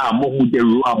yɛ a mohu de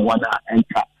ru amoa no a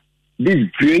ɛnka this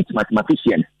great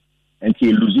mathematician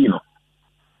nti yɛlusi no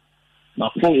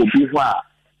mafɔ obi hɔ a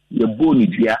yɛbɔɔ ne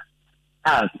dua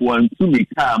a wɔntu ne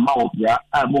kaa ma ɔbra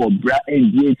a ma ɔbra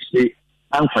ɛndi akyire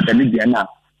ankɔda ne dua no a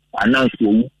ananso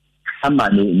owu ama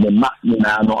ne ma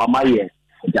nyinaa no ama yɛ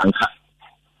agyanka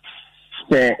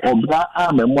sɛ ɔbra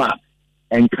ama mu a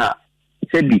ɛnka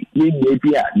sɛbi yɛnyɛ bi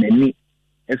a n'ani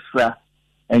ɛfra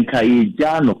ɛnka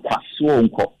yɛgyaa no kwasoɔ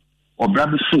nkɔ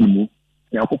ɔbra bi so mu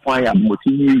nyankopɔn ayɛ abomɔti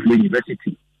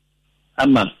university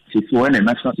ama sisiwɔ ne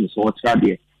national service wɔtra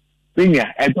deɛ bɛnya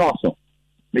ɛdɔɔso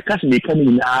meka sɛ meka no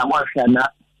nyinaa wanhwɛ na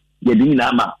yɛde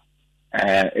nyinaa ma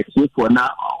asiefoɔ na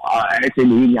ɛsɛ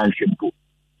ne yɛnya nhwɛ mpo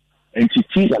nti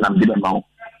tii na namde bɛma wo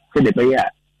sɛdeɛ ɛbɛyɛ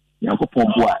a nyankopɔn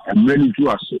bo a mmerɛ no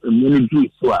duru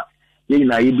so a yɛn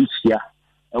nyinaa yɛbɛhyia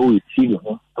ɛwɔ TV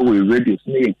ho ɛwɔ radio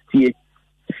so na yɛtie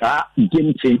saa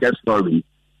game changer story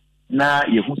na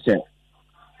yɛhu sɛ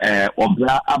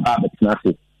ɔbra aba abɛtena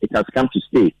ase it has come to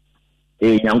stay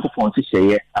nyankopɔn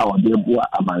nhyehyɛeɛ a ɔde aboa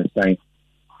amansan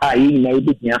a yɛn nyinaa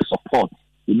yɛbɛhia support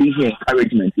yɛbɛhia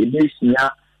encouragement yɛbɛhia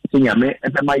sɛ nyame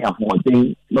ɛbɛma yɛ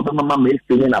ahoɔden na ɔbɛma ma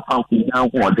ɛfiri ne n'apamfo nyinaa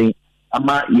ahoɔden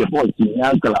ama yɛ bɔɔl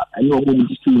nyinaa gala ɛne ɔmo mu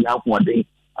disi nyinaa ahoɔden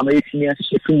ama yɛtumi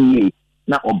ahyehyɛ fim yie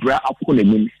na ɔbra akɔ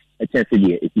n'anim ɛkyɛn sɛ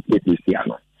deɛ ɛsisi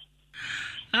ano.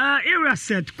 Era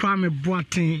said Kwame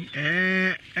Boateng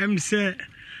sɛ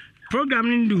program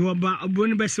no ndi hɔ ba ɔbɔ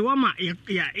no bɛsɛ wɔma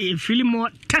yɛ feel more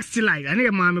tasty like ɛne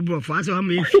yɛ maame borɔfo asɛ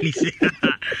wɔma yɛ feel sɛ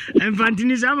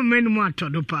ɛmfantini sɛ ama mani mu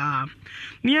atɔ do paa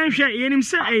ne yɛnhwɛ yɛnim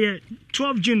sɛ ɛyɛ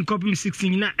 12 June kɔpem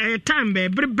 16 na ɛyɛ time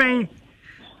bɛɛ bere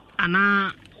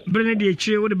anaa bere no deɛ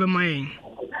akyire wode bɛma yɛn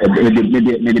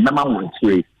mede bɛma wo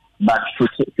akyire but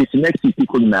fiti next week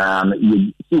ko nyinaa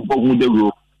yɛsi bɔ ho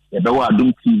dawuro yɛbɛwɔ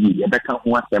Adom TV yɛbɛka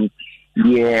ho asɛm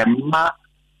yɛma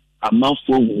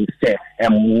amanfoɔ hu sɛ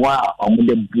mmoa a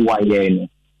ɔmode boa yɛn no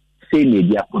sei na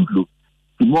ɛdi akɔduro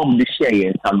nti ma ɔmode hyɛ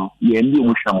yɛn nsa no yɛn bi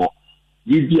ɔmo hwɛ mɔ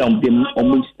gyidi a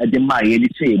ɔmode maa yɛde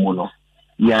hyɛ mu no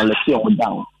yɛn lɛse ɔmo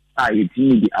down a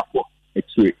yɛtumi de akɔ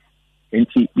akyire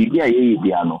nti biribi a yɛyɛ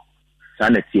bia no saa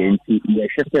na teɛ nti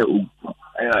yɛhwɛ sɛ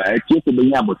akyire sɛ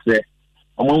bɛnya abɔtrɛ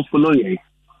ɔmo mfolo yɛn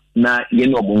na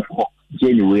yɛne ɔmo nkɔ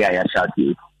January a yɛahyɛ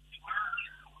aseɛ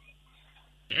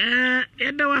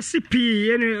ɛda wase pii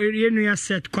yɛnu ya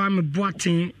set Kwame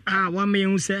Boateng a wama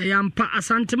yɛhu sɛ yɛmpa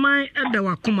asanteman ɛda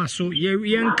wakoma so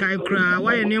yɛnkae koraa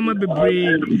wayɛ nneɛma bebree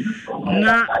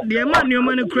na deɛ ma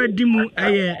nneɛma no koraa di mu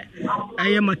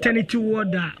ɛyɛ maternity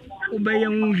ward a wobɛyɛ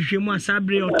ho hwehwɛ mu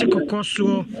asabere ɔte kɔkɔ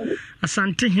soɔ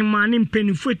asante hema ne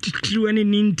mpanimfoɔ titiriw ne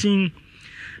nintin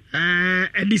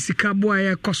ɛde sika boa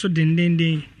yɛkɔ so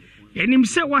dendenden yɛnim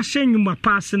sɛ wahyɛ nnwuma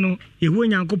paase no yɛhu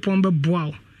Nyankopɔn bɛboa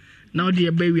wo na odi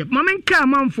ebe wi mama nka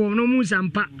amanfo no mu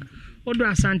sampa odo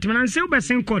asantima na nse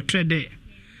ubesen kotrede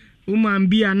woman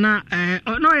bia na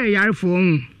no ye yare fo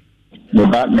hu ne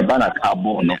ba na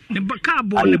carbon no ne ba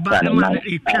carbon ne ba na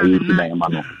etwa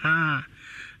na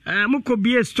muko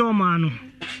bie store ma no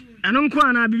anu nko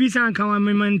ana bibisa nka wa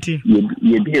memante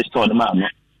ye bie store no ma no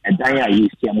edan ya yi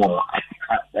sia mo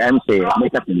am say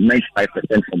make up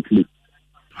 95% complete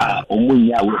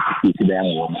omunya we see dan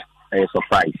wo a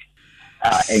surprise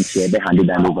and share the handed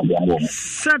and over the home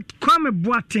set kwame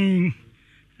boating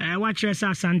watch us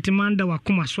santimanda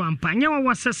wakuma so ampa nya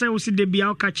wasese wo si de bia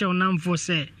o ka che onamfo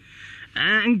se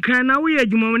nkan na wo ye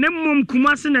adwuma ne mom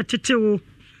kumase na tetewo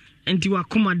enti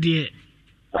wakuma de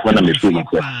afana me fu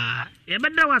ye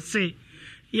beda wase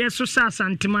yeso sa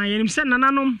santima yenim se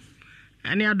nananom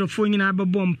ane adofo nyina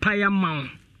bebo mpa ya ma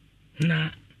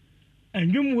na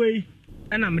andwum wei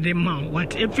ana mede ma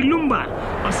what if lumba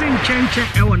osin chenche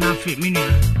e wona fe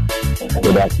minia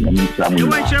you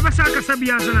want to basa kasa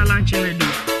bia na lunch na do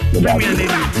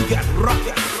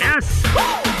yes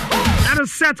that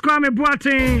is set kwame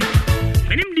boating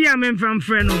enim dia men from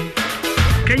freno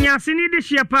kenya sini de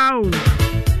shia pao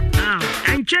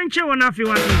and chenche wona fe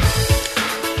what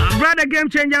brother game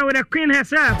changer with a queen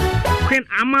herself Queen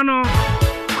Amano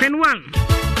Queen 1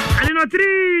 Alino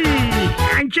 3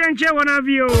 and chenche one of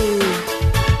you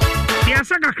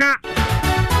Yasa kaka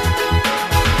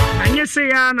anye se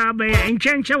ya na be and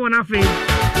chenche one of you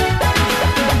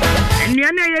and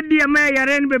yana ye dia me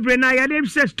yare ni bebre na yade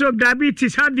se stroke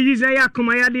diabetes heart disease ya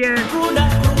kuma yade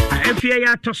afia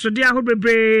ya tosode aho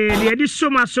bebre de di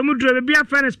soma somudro be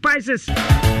afan spices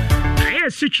aye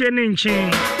suche ne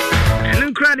nchen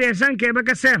and crowd ya sanke be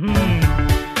ka se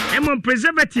emon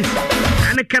preservatives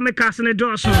and chemicals in the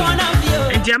doors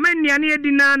and jamen ya ne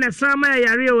dina na sama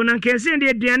yare o na kense de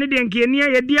aduane de nkeni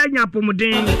ya di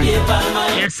anyapomuden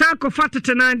ya sanko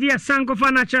fatete na dia sanko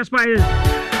fa natural spices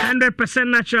 100%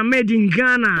 natural made in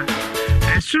Ghana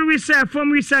suru we say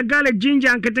from we say garlic ginger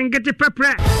and ketengete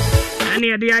pepper and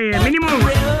ya dia minimum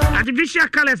artificial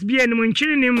colors be any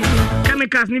munchiri nim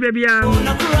chemicals ni bebia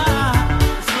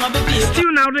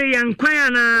still now they and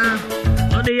kwayana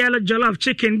the yellow jollof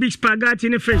chicken, big spaghetti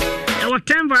in the fish. There were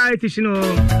 10 varieties, you know.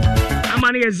 I'm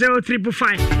on here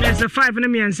 0355. There's a 5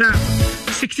 in the answer.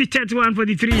 60 31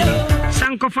 43.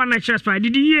 Sankofa natural spice.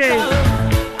 Did you hear?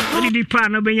 What did you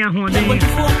pan over your home?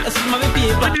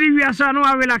 What did you say? No,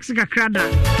 I relax a crada.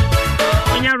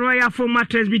 When you're royal for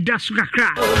mattress, be dash a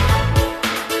crack.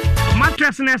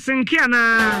 Mattress and a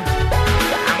sinkiana.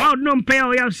 I don't pay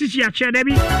all your sister chair,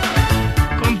 Debbie.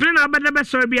 Complain about the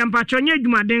best be and patronia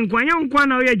jumaden kwanyon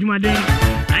kwana oye jumaden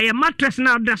aye mattress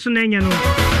na daso na nya no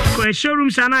ko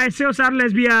showrooms and I sales are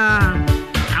lesbia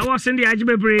I was in the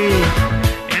ajibebre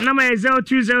and number is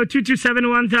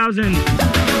 0202271000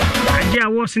 I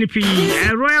was in the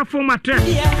a royal form mattress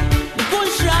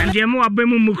and the mo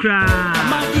abemu mukra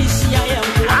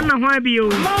ana ho bio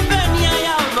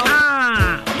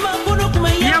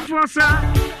ya forsa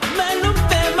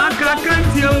maka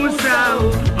kanti o sa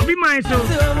obi mai so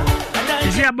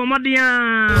isi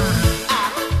abomadia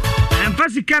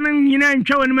emfasi kanan nyina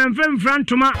ntwa woni memfam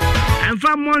frantoma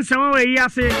emfa monsa wa we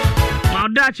yase ma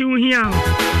odachi hu hia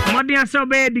modia so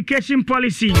be education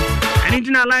policy and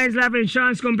International Alliance Life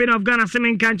Insurance Company of Ghana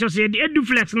semen kancho say the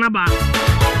eduflex naba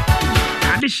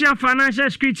additional financial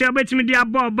security abetimi dia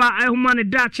boba ehuma ne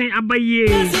dachi abaye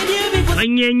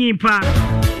anyenyi pa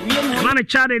man a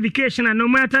child education and no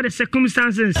matter the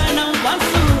circumstances.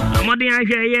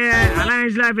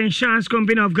 Alliance Life Insurance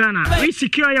Company of Ghana. We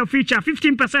secure your future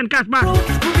 15% cash back.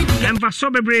 And for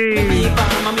Sobebre.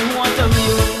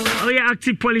 Oh yeah,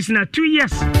 active policy now 2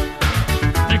 years.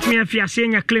 Let me if you are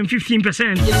saying you claim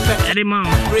 15% at the amount.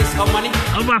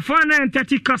 Over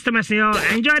 430 customers here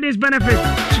enjoy this benefit.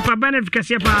 Super benefit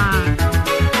kasi pa.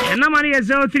 And number is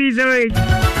 0308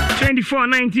 24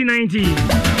 1990.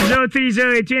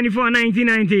 0308 24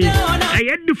 1990. I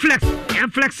had to flex. I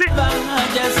flex it.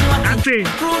 That's it.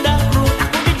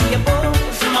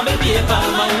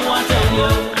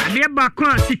 Adia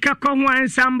bakwa sika kwa huwa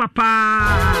ensamba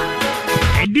pa.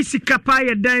 Edi sika pa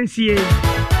ya dance ye.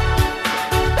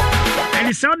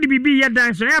 Edi saudi bibi ya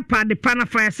dance ya pa de pana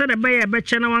fire sada baya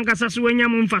becha na wankasa suwenya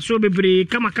mumfaso bebre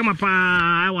kama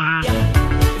pa wa.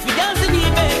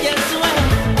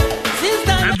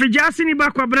 Afijasi ni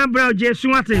bakwa bra Jesu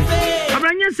wate.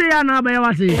 Abranya se ya na ba ya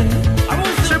wate.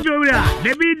 Sabio wira,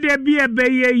 debi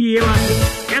ebeye ye wate.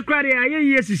 Ekware aye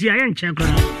ye sisi aye nche kwa.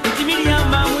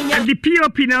 And the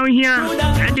POP now here,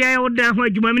 and the oda ho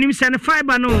adwuma minim se ne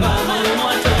fiber no.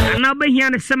 Na ba hia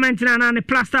ne cement na ne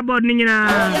plaster board ni nyina.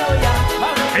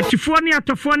 Etifo ni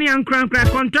atofo ni ankran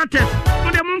contractors.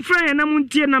 Mo de mon friend and I'm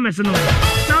until numbers. No,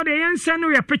 now they ain't send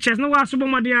your pictures. No, I saw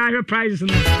my dear prizes.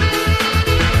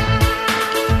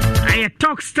 I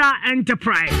Talkstar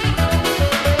Enterprise.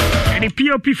 And the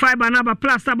POP fiber number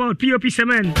plus about POP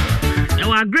cement.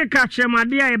 Now a great catcher, my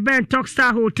dear, Ben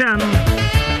Talkstar Hotel.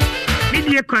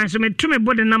 Media coins, me to me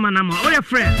body number. Oh, your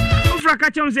friend. Oh, for a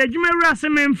catcher, say, you may rest a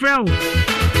man friend.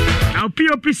 Now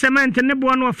POP cement and the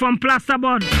one from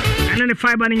plasterboard and then the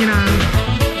fiber in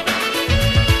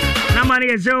number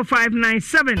is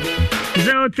 0597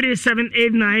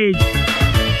 037898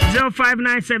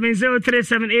 0597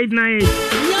 037898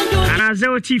 and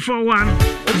 0241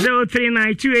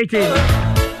 039288.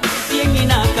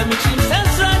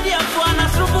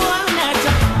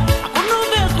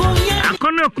 I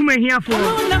can't come here for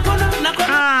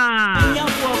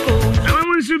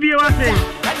I'm Subio.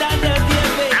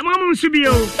 I'm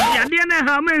Subio. Yadiana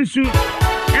Hamensu.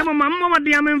 Emma Mamma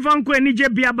Diamond Vanco and Nije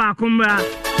Biaba Cumbra.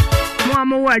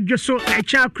 Mamma, just so a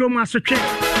child chroma so check.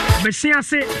 But see, I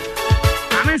say,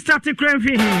 I'm starting crying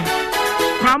for him.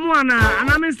 Kramuana, and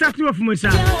I'm starting off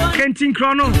myself. Kentin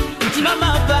Chrono.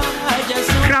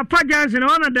 Crapagans and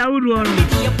honor Dawood.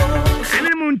 And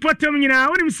then Moon Potom, you know,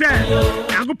 what him say?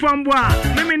 Agupomboa,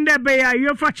 Memin de Bay,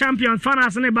 UEFA champion,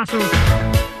 Fanas and Basso.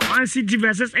 Man City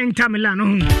versus Inter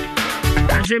Milan.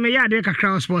 I say, me, yeah, they can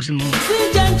cross sports in more.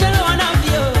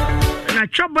 And I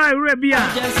chop by Rebia.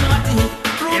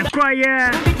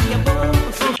 Quiet.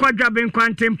 So, quadrabbing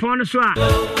quantum ponoswa.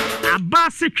 A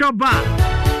bassy chop bar.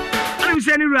 I'm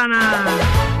saying, Rana.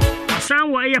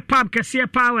 Somewhere a pub can see a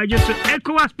power just to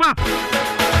echo us pop.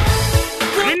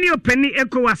 Any your penny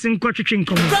echo us in coaching.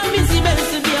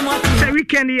 Say,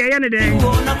 weekend here any day.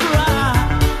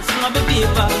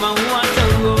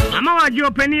 Mama,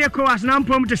 your penny echo us now,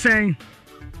 pump to say.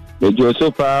 The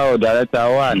Josepa or Director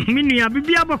one. Minia,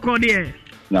 Bibiaba Cordier.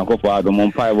 Now go for the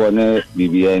Monpai one,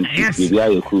 BBN. Yes,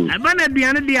 I banner the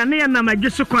other day, and I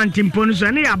just so quantum ponus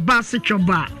and a bassy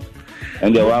choba.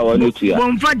 And the one it here.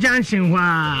 Bonfa Johnson,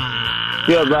 wow.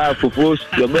 Here, bar for post,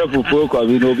 the bell for folk of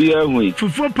Inobia.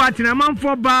 For party, a month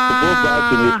for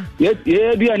bar. Yet,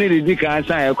 yeah, be any dick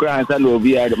answer a crown and will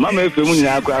be at Mamma Family.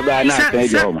 I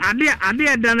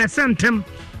dear done a centum.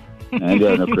 And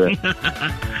then a prayer.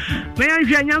 May I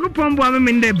share young pombo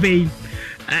in the bay?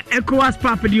 Echoas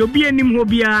Papa, the Obianim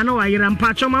Hobia, no, I am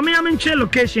patch on my main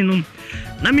location.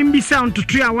 Namin be sound to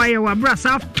 3 hour brass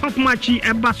half top matchy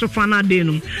a basso fana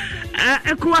denum.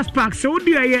 Echoas Park, so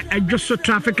do I just so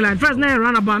traffic light. First night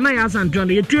run about 9 hours and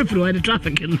 20 through the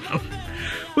traffic.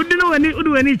 Who don't know any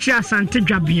do any chance and take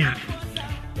Jabia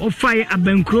or fire a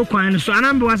Bencro coin, so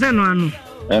I was an one.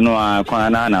 And no, I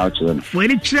can't out to them. For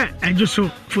any chair, I just so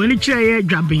for any chair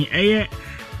grabbing a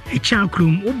chunk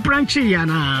room, or branchy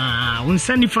yana, when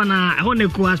Sandy Fana, I want to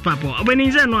go as Papa. When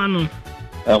he's an one.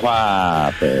 I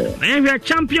have a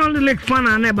champion League fan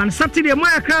and Eban Saturday,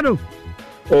 my crowd.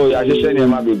 Oh, I just said, you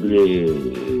might be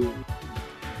great.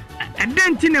 And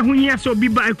then Tina, who has so be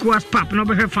by Echoas Pap, no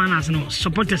better fans, no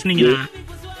supporters. The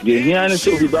Hian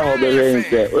so be by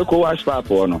the Echoas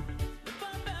Pap or no.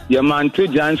 Your man 2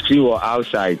 giant screw or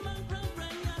outside,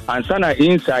 and Sana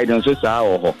inside and so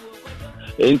sour.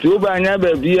 Into by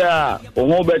never be a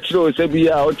home betro,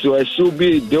 Sabia, or to a shoe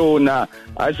be dona,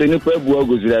 as any pebble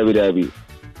goes every.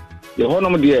 The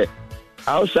honor dear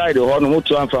outside the honor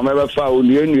to from ever found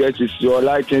the university your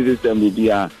lighting system will be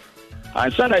and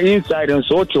Sana inside and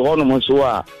so to honor so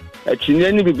a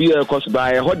chinny be a cost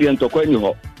by a hodian to Quenny.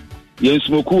 Yen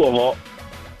smoke or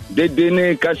they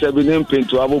didn't catch a bin pin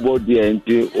to our body and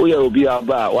will be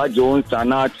about what Jones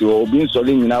and out or being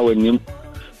soling in our name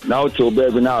now to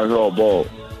baby now her ball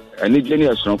and it's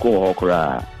genius from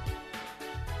Kohokra.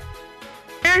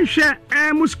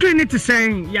 Muscreen to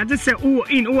saying, ya just say, oh,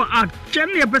 in or out.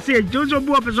 Generally, a person, Joseph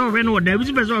Boppers or Renault, there is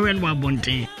a person or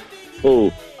Bonte.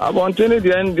 Oh, about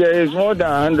the end, there is more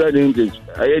than 100 inches.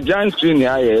 A giant screen,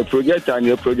 a projector and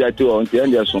a projector on the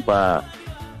end of Super.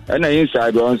 And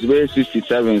inside one's way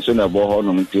 67, so about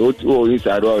Honum to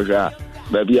inside Roja,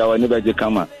 baby, I will never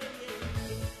come up.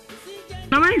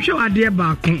 Now I'm sure I dear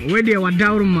back where they were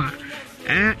down.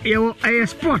 A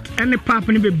sport and the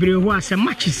papa be brave was a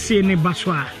match seen in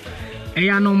Baswa.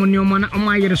 A no man on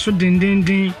my so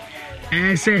din.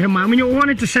 Say him, I mean, you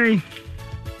wanted to say.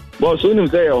 Well, soon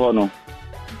say a honor.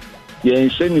 Ye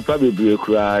send me probably be a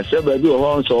cry, say baby or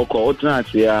horns or call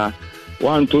here.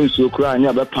 1 ton so cry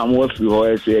never palm off you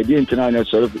or say, I didn't know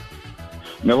so.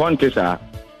 Me want to say,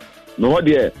 no,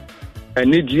 dear.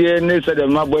 And need ye, said the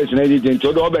my boys and agent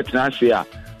to the Obet here.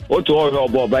 O to all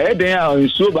about by day in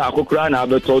Suba Cocrana,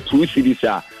 but 2 cities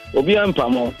are. Obian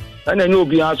Pamo, and I know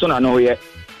Bianson, I know yet.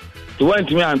 To went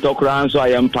to me and talk around, so I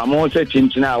am Pamo, said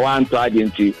Chinchina, 1 to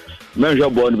identity. menhwe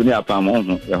bɔ no ne apam ho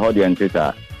yɛ hɔ de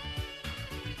nteta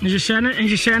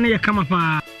nhyehyɛ ne yɛ kama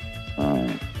paa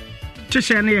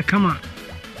nhyehyɛ ne yɛ kama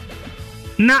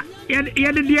na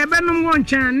yɛde deɛ bɛnom wɔ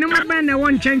nkyɛn ne mabɛn na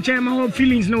wɔ nkyɛnkyɛn ma hɔ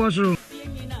feelings no wɔ soro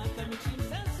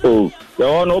yɛ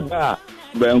hɔ no ba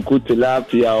banku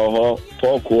tilapia wɔ hɔ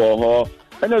pork wɔ hɔ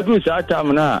ɛna du saa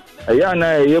tam na ɛyɛ na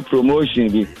ɛyɛ promotion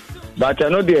bi but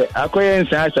no de akɔyɛ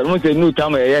nsa asɛ mo sɛ new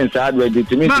tam ɛyɛ nsa adwadi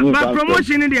timi ba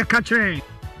promotion ne de ka kyerɛ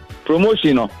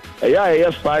promotion no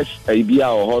ɛyɛ 5 bi a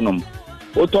wɔ hɔ nom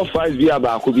otɔ 5 bi a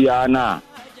baako bi a na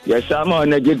yɛsa ma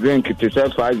energy drink te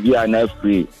sɛ 5 bi a na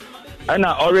free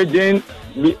ɛna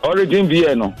origin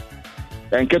beer no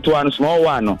enketewa no small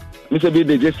one no me say be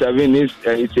the 7 is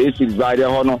 6 by the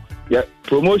hɔ no yeah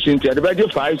promotion to the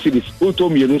budget 5 cities auto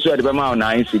mienu so the ma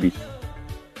 9 cities.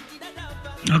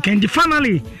 Okay, and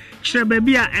finally chere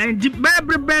baby and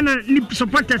bebre ni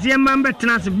supporters ye man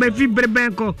betena se be fi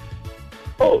bebre ko.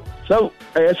 Oh, so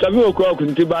 7 o'clock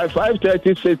until by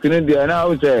 5:36 in the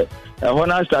now say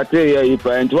hona start here if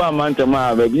and one month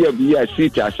ma baby a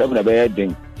seat as 7 na be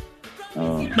heading.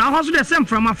 Now how's the same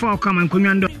from afar come and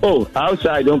kunyando. Oh,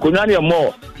 outside on kunyando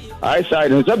more.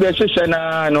 Outside on so be hye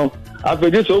na no.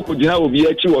 Afedi so okudina obi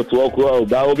achi woto okura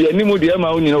oba obi animu de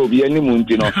ma unina obi animu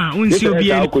nti no. Unsi obi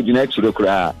okudina achi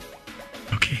okura.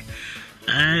 Okay.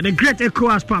 The great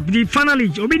ECOWAS pap. The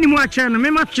finally obi ni mu a chair na me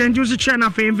ma change us chair na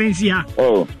fa invensi ha.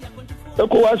 Oh.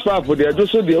 ECOWAS pap de do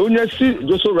so de onya si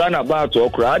do so run about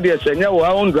okura de senya wo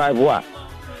own drive wa.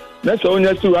 Na so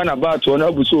onya si run about na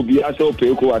buso obi asa o pe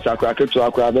ECOWAS akura keto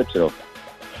akura betero.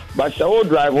 But so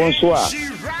drive on so a.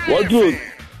 What do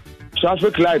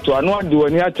traffic light to another do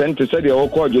any attend to say the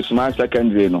call just my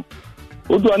secondary no.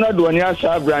 Would another do any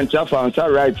branch off on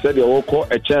right said the call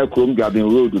a chair chrome grabbing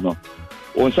road no.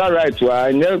 On right to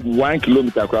 1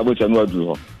 kilometer crabot and what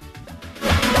do.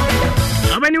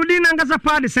 When you didn't answer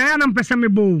party, say I'm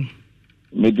Pesamibo.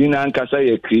 Medina and Casa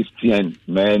a Christian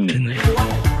man.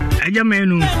 Aja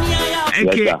menu.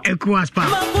 ECOWAS pa.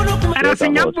 Era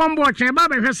senya bombo che ba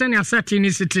be hwese ne asati ni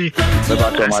city.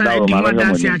 Asa di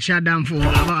modansi a cha damfo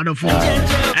about for.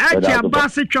 Acha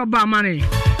basi choba mane.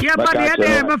 Ye ba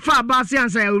de be fa basi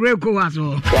ansa ECOWAS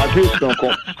o. Wa ko.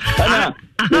 Ana,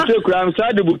 you kram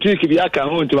sa de boutique bi aka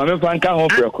ho nti ma me fa nka ho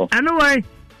freko. Anu wai.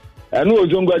 Anu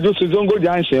ozongo ajusu zongo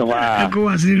junction wa.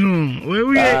 ECOWAS no. We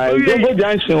zongo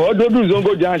junction, ododu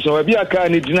zongo junction wa bi aka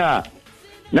ni dina.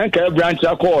 Na nka branch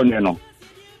akọ ne no.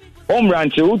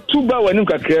 Branch utuba wanu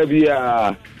kakra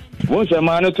bia won se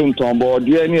ma no tonton bo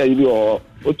de ani ayi bi o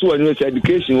otu wanu se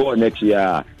education wo next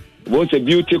year won se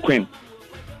beauty queen.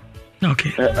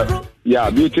 Okay. Yeah,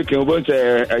 beauty queen won se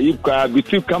ayi ka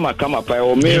beauty kama pa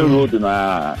o main road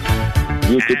na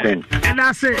beauty queen. And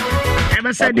I say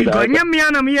ever said the go nyamia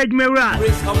na me adwumawura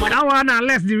that one na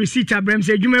less the receipt abrem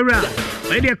say adwumawura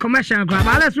we dey commercial grab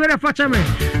let's wait for chame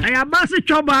I abasi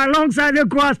choba alongside the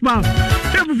cross bar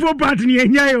before party ni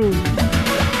enya yo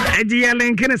edi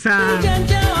yelen kenesa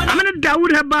amene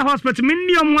Dawood Heba Hospital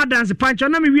minni omwa dance pancho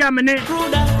na me wi amene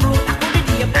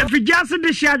if just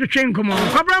the share the train come on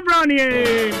cobra brown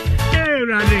eh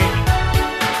rade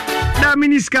da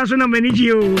miniska so na manage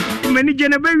yo manage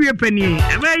na be wi pani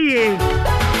ebe ye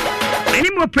any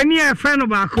more penny a friend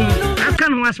of our I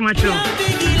can't watch my show.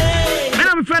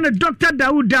 I'm a friend of Dr.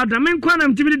 Dawood Dowd. I'm in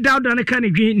Quantum TV Dowd and I can't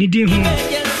agree. I'm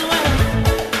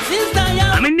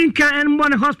in Ninka and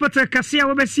one hospital. Cassia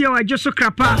Webesio. I just so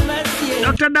crapa.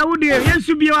 Dr. Dawood, yes,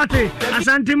 to be what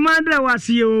Asante Mandra was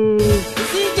you.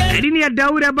 I didn't hear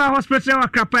Dawood about hospital or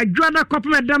crapa. I drew a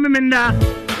couple of damimenda.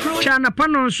 Chana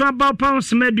Pano, so about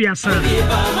pounds media, sir.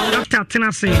 Dr.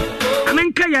 Tennessee. I'm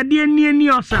in Kaya, dear near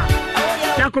Niosa.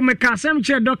 Yako meka sem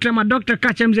che doctor ma doctor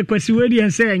catch him ze kwasi wedi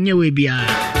en say enye bia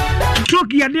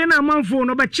stroke ya de na manfo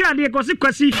no ba cha de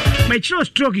kwasi ma chiro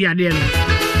stroke ya de no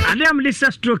ade am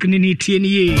lisa stroke ni tie ni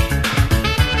ye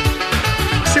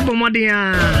sebo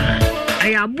modern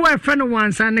aya boy friend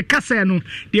once and kasa no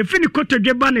de fini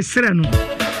kotodwe ba ne sere no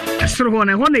esoro ho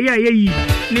na ya yi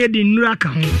na de nnura ka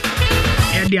ho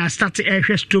ya de start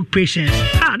stroke patients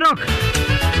doc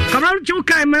come on you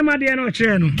kai mama de no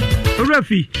chere no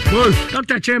Rafi,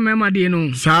 Dr. Chairman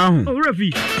Madino. Sound. Oh,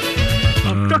 Rafi.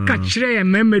 Dr. Chere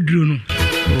Memedruno.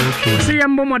 See,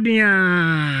 I'm Bomadia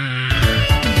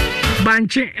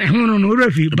Banche, Hono,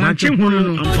 Rafi, Banche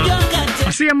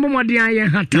Hono. See, I'm Bomadia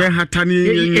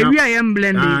Hatani. I am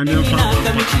blending.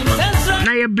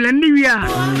 Now you're blending. We are.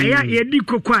 I did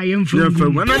coquine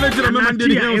from when I let you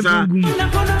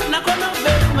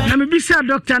na me bisa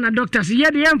doctor na doctors ye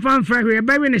de em fan fra we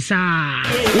ba we ne sa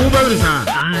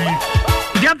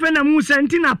Japana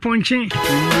Musantina Ponche.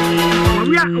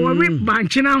 We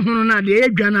Banchina Hona, the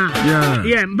Edgana.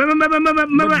 Yeah,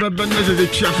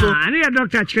 I need a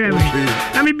doctor.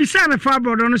 I mean, beside a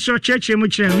farbroad on a short church,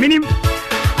 which minimum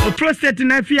or prostate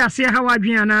in Fia, say how I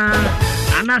be and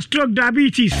a stroke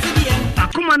diabetes. A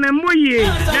common and moye,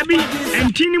 Debbie,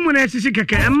 and Tini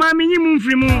Munesika, and my minimum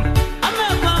free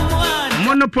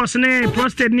monoposne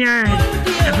prostate near.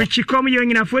 If she come young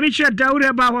in a furniture, doubt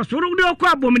about hospital, do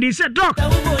quabble, me said, Doc.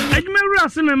 I remember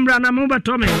Rassam and Brana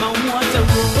Tommy.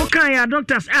 Okay,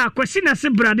 doctors are Quasina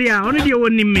Sebradia, only the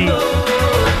only me.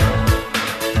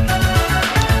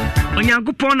 When you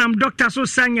go upon them, doctors so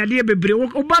sang your dear baby,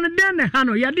 Obana Den,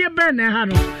 Hano, your dear Ben,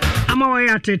 Hano. I'm away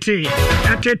at it.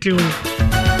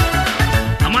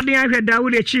 I'm at the eye that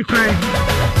would a cheek cry.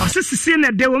 I sister seen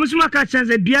that there was my chance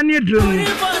at Biania Drum.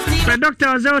 The doctor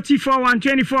 0T41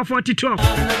 2440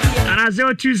 and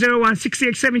 0201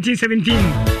 681717.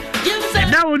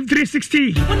 That was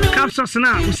 360 capsules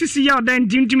now. Sisi ya then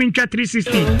Jimmy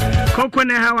 360. Coco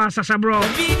ne hawa sasabro.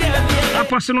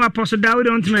 Apostle David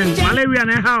Ontman. Malaria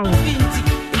ne how.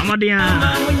 Amadia.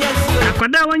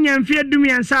 Akwada wanya mfie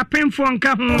dumi ansa painful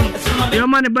anka ho. Yo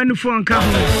man banu fo anka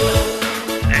ho.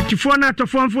 Atifo na to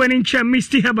fo mfo ni ncha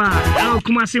Misty Heba.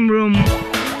 Akumasim room.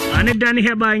 Ane Danny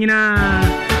Heba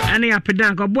nyina. Any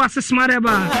apedank or boss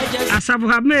smaraba as I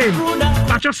have made.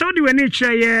 But you saw the way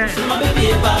nature, yeah.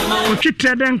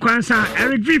 Ochitra den Kwansa,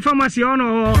 Eric V Pharmacy on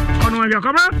your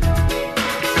cover.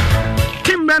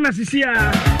 Tim Banners is here.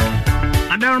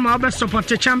 I don't know best support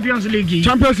the Champions League.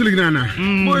 Champions League, Nana.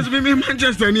 Boys, maybe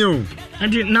Manchester, new.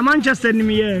 And na Manchester,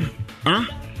 yeah. Huh?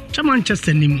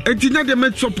 Manchester, nim. And did not the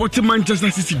Met support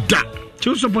Manchester City.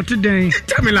 Two supported them.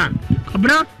 Tamilan.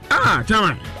 Abra?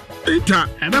 Taman. Ita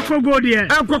ebeko go there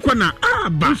ekokona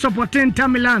ba supporting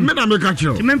Tamilan me na me ka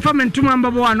kiro me mfa mentuma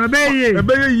mbabo ano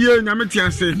ebeye na me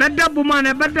tiase bedda buma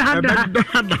na bedda hada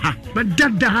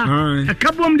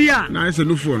akabom dia na ese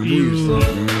no phone bo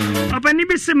Papa ni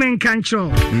be se men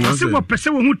kancho ose wo pese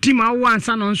wo hu team awo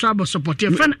ansa no nso abo support e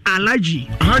friend Alaji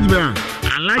be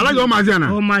Alaji o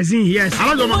Maziana o Mazin yes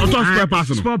Alaji o to spare part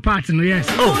no spare part no yes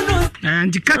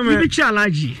and the cat be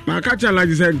Alaji ma ka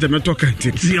Alaji say ntem to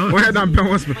kanti why dan pen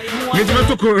hospital me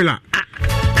to Corolla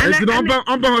esi no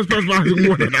on hospital pass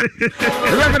mo da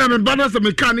e be na me balance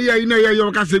me kan ya ina ya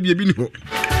yo ka se bi ni ho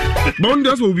ba on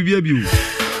dey so bibia bi o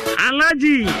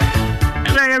Alaji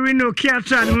ya rino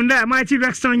kiatra nunda mighty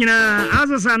vexton nyina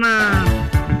azosana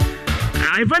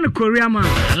Ivan Korea man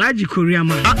Alaji Korea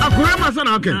man Korea man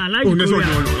sana okay on the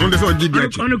so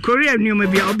gidi on Korea ni me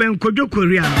bia oben kojo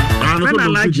Korea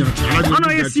Alaji ono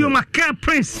yes you my car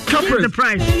prince the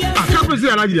price car prince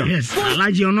Alaji yes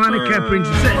Alaji ono an car prince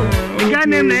say the guy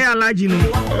name na Alaji no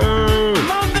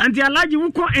and the Alaji wo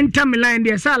ko enter Milan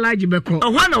there say Alaji beko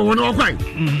na wo kwai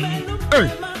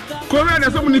Korea na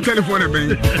so many telephone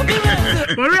ben.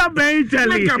 Korea ben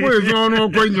Italy. Like boy so no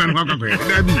ko England ko ko.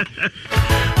 Dabi.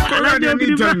 Korea na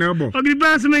Italy na bo.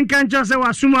 Ogriba semen kancha se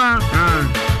wasuma.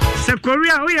 Se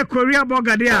Korea o ye Korea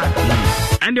boga dia.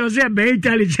 And there was a ben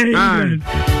Italy change.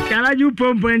 Kala you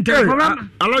pompo enter.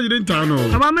 Allow you didn't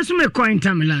know. Aba me so me coin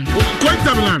Tamilan. Coin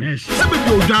Tamilan. Yes. Sabe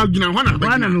bi o ja gina hwana.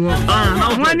 Hwana me wo. Na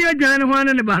hwana ye gina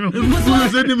hwana ne ba no.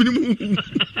 Se ni minimum.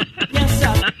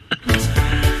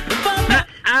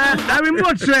 I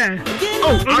remote sir.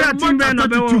 Oh,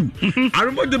 I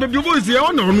remote the baby boys here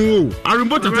on no. I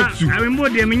remote at 2. I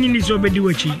remote the mini so be do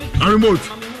wachi. I remote.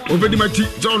 Obedi my tea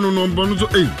John no bonu so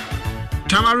eh.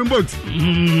 Time I remote.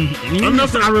 I'm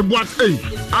not I remote eh.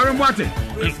 I remote.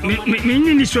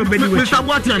 Mini so be do wachi. Mr.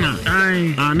 Watiana.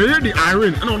 Aye. And the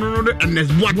iron. No and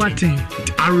there's what.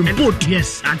 I remote.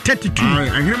 Yes, at 32.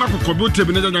 I hear my computer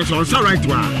be na so right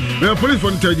wa. The police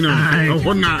for tell you now.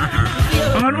 Oh na.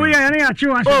 Oh yeah,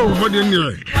 what do you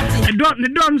need? The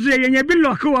dorms there, you be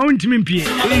locked. I want to be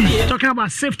talking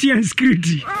about safety and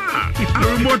security.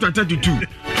 I remote at 32. I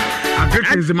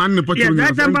get the man in the portfolio.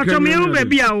 That's about me,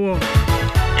 baby. I will.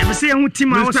 If say who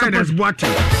team I was supposed to.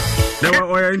 They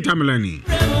were in Tamilani.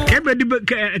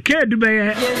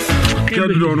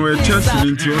 Kedro no Chelsea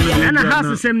into and a house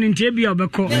the same in Tibia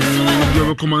Beko.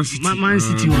 Man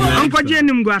City. Uncle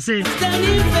Jenim Guase.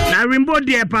 I remember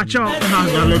the Pacho.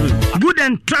 Good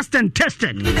and trust and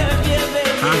tested.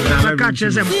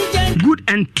 Good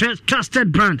and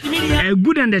trusted brand. A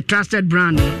good and a trusted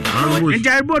brand. And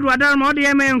I bought what I'm all the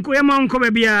Yamon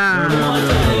Kobia.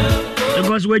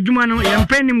 Because we're Jumano, and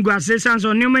Penim Guase, Sans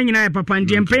or Newman in Papa and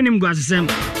Penim Guase.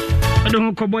 I don't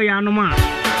know Koboya.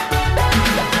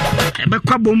 But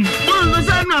Kabum,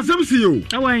 I see you.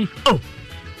 Away. Oh,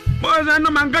 boys and no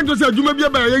man can just say adwuma bia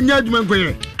ba yenya adwuma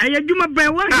nkoye adwuma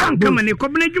ba wa kan ma ne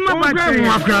kobne adwuma ba che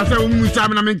wa kra say mu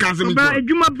sam na men kan se me ba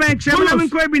adwuma ba che na men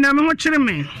ko bi na me ho kyere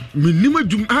me minnim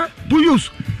adwuma boyos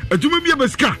adwuma bia ba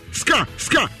ska a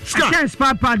chance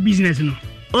spare part business no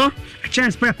a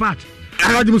chance spare part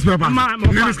alhaji spare part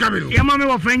ya mama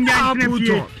wo franja na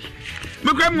fie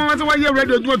me kwa mo wasa wa ye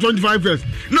radio 25 years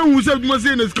na hu se adwuma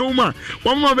say na ska uma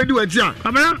wa mama be di wa tia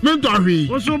me to ahwe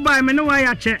wo so ba me ne wa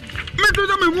ya che me to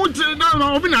so me hu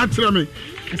na obi na atre me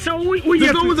so we ye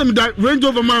so some range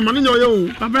over man man nyo ye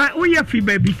o baba we ye free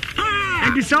baby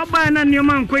and so ba na ne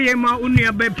man ko ye ma unu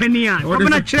ya be pani a baba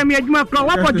na kire me adwuma kro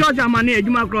wa for George amane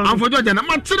adwuma kro am for George na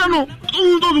ma tere no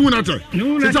do na tere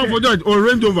say for George or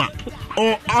range over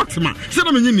or Oxman say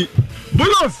na me nyini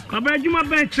bolos baba adwuma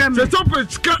ba kire me say stop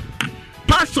it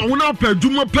pastor wona pa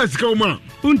adwuma pesika o ma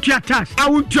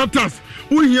untiatas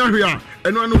uhia hwea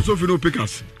eno anu so fi no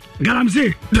pickers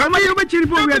galamse kama yo be chiri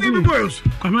po wiase bolos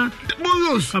kama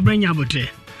bolos abranya bote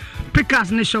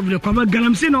pickers ne shovel kama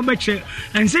galamse no be che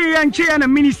ense ya nche ya na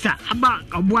minister aba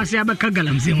obuase abeka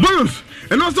galamse bolos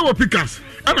eno so wo pickers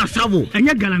ana savo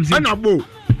enya galamse ana bo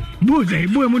dey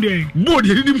mu dey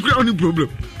didim kra oni problem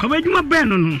kama adwuma ben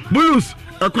no bolos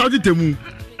akwaji temu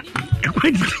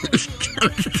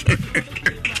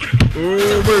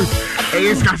oh boy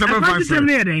es ka sama fast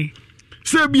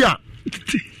sebia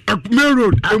main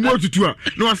road emo tutu a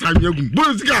no asanya gum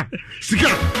bolos sika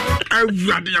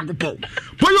awurade yakopo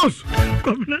bolos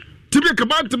tibia ka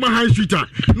ba tama high street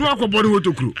no akobode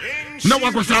hotokuro na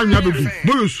wakosa anya begu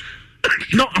bolos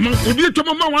no ama obi to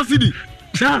mama wasidi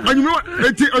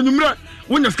anyumra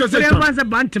wonya ska say once a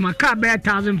bantima car be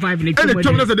 1500 ne ele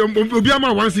to na say obi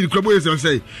ama wasidi klabo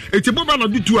say eti boba na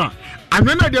bitu a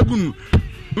anana de gunu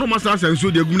no masa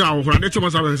senso de gunu na ahora de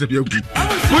chema sa senso de gunu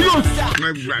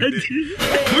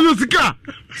boyo sika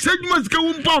segma sika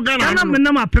wumpa ogana na me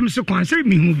na mapem se kwan se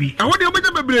mi hu bi ahode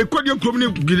obeja bebre kodi krom ne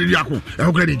gidiri ako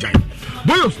ehokra de jai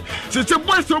boyo se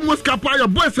boys mo skapa ya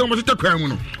boys mo tete kwan mu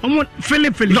no omo fele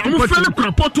na omo fele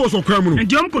kwa potos okwan mu no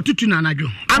ndi omo ko tutu na anajo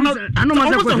ano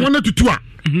ma se ko wona tutu a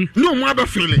no mo aba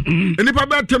fele enipa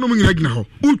ba te no mo nyina gina ho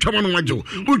utwa mo no wajo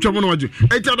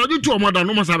e ta do tu omo da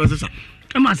no mo sa be sesa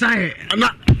ama sai na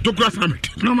tokura summit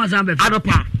no ma sa be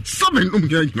adapa 7 no mo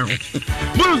gina ho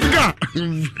boyo sika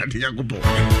ade yakopo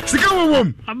sika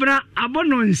wom abra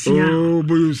abono nsia oh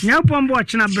boyo nya pombo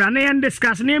ochina bra na yen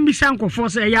discuss na yen bi sanko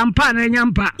force yampa na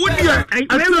nyampa wodia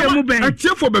mu ben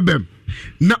atiefo bebem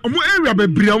na omo area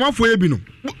bebria omafo ye bi no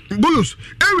bolos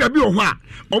area bi o ho a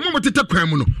omo motete kwan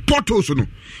mu no portals no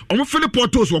omo fele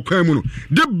portals wo kwan mu no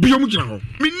de biom gina ho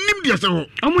minim de ase ho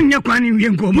omo nya kwan ni wie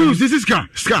nko mo bolos this is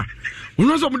ska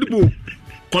ono so mo de bo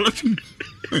collecting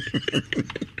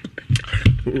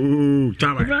oh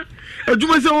tama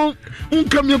aduma se on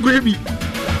kam ye ko ebi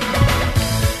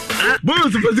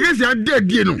bolos fezigesi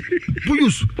ade no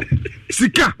bolos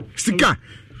sika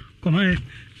comment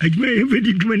ajme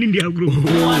evedi dwani ndi agro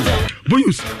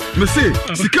boyus me say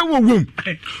sika wo wom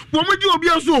wo maji obi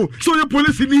aso so ye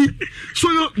police ni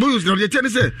so yo boyus na ye tene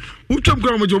say utwam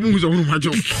kwa maji omu zo hunu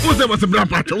majo wo say was bra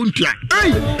pata untia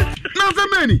hey na za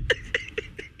many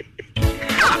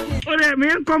ore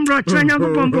me kom bro chanya ko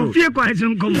pompo fie kwa hizo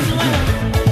nkomo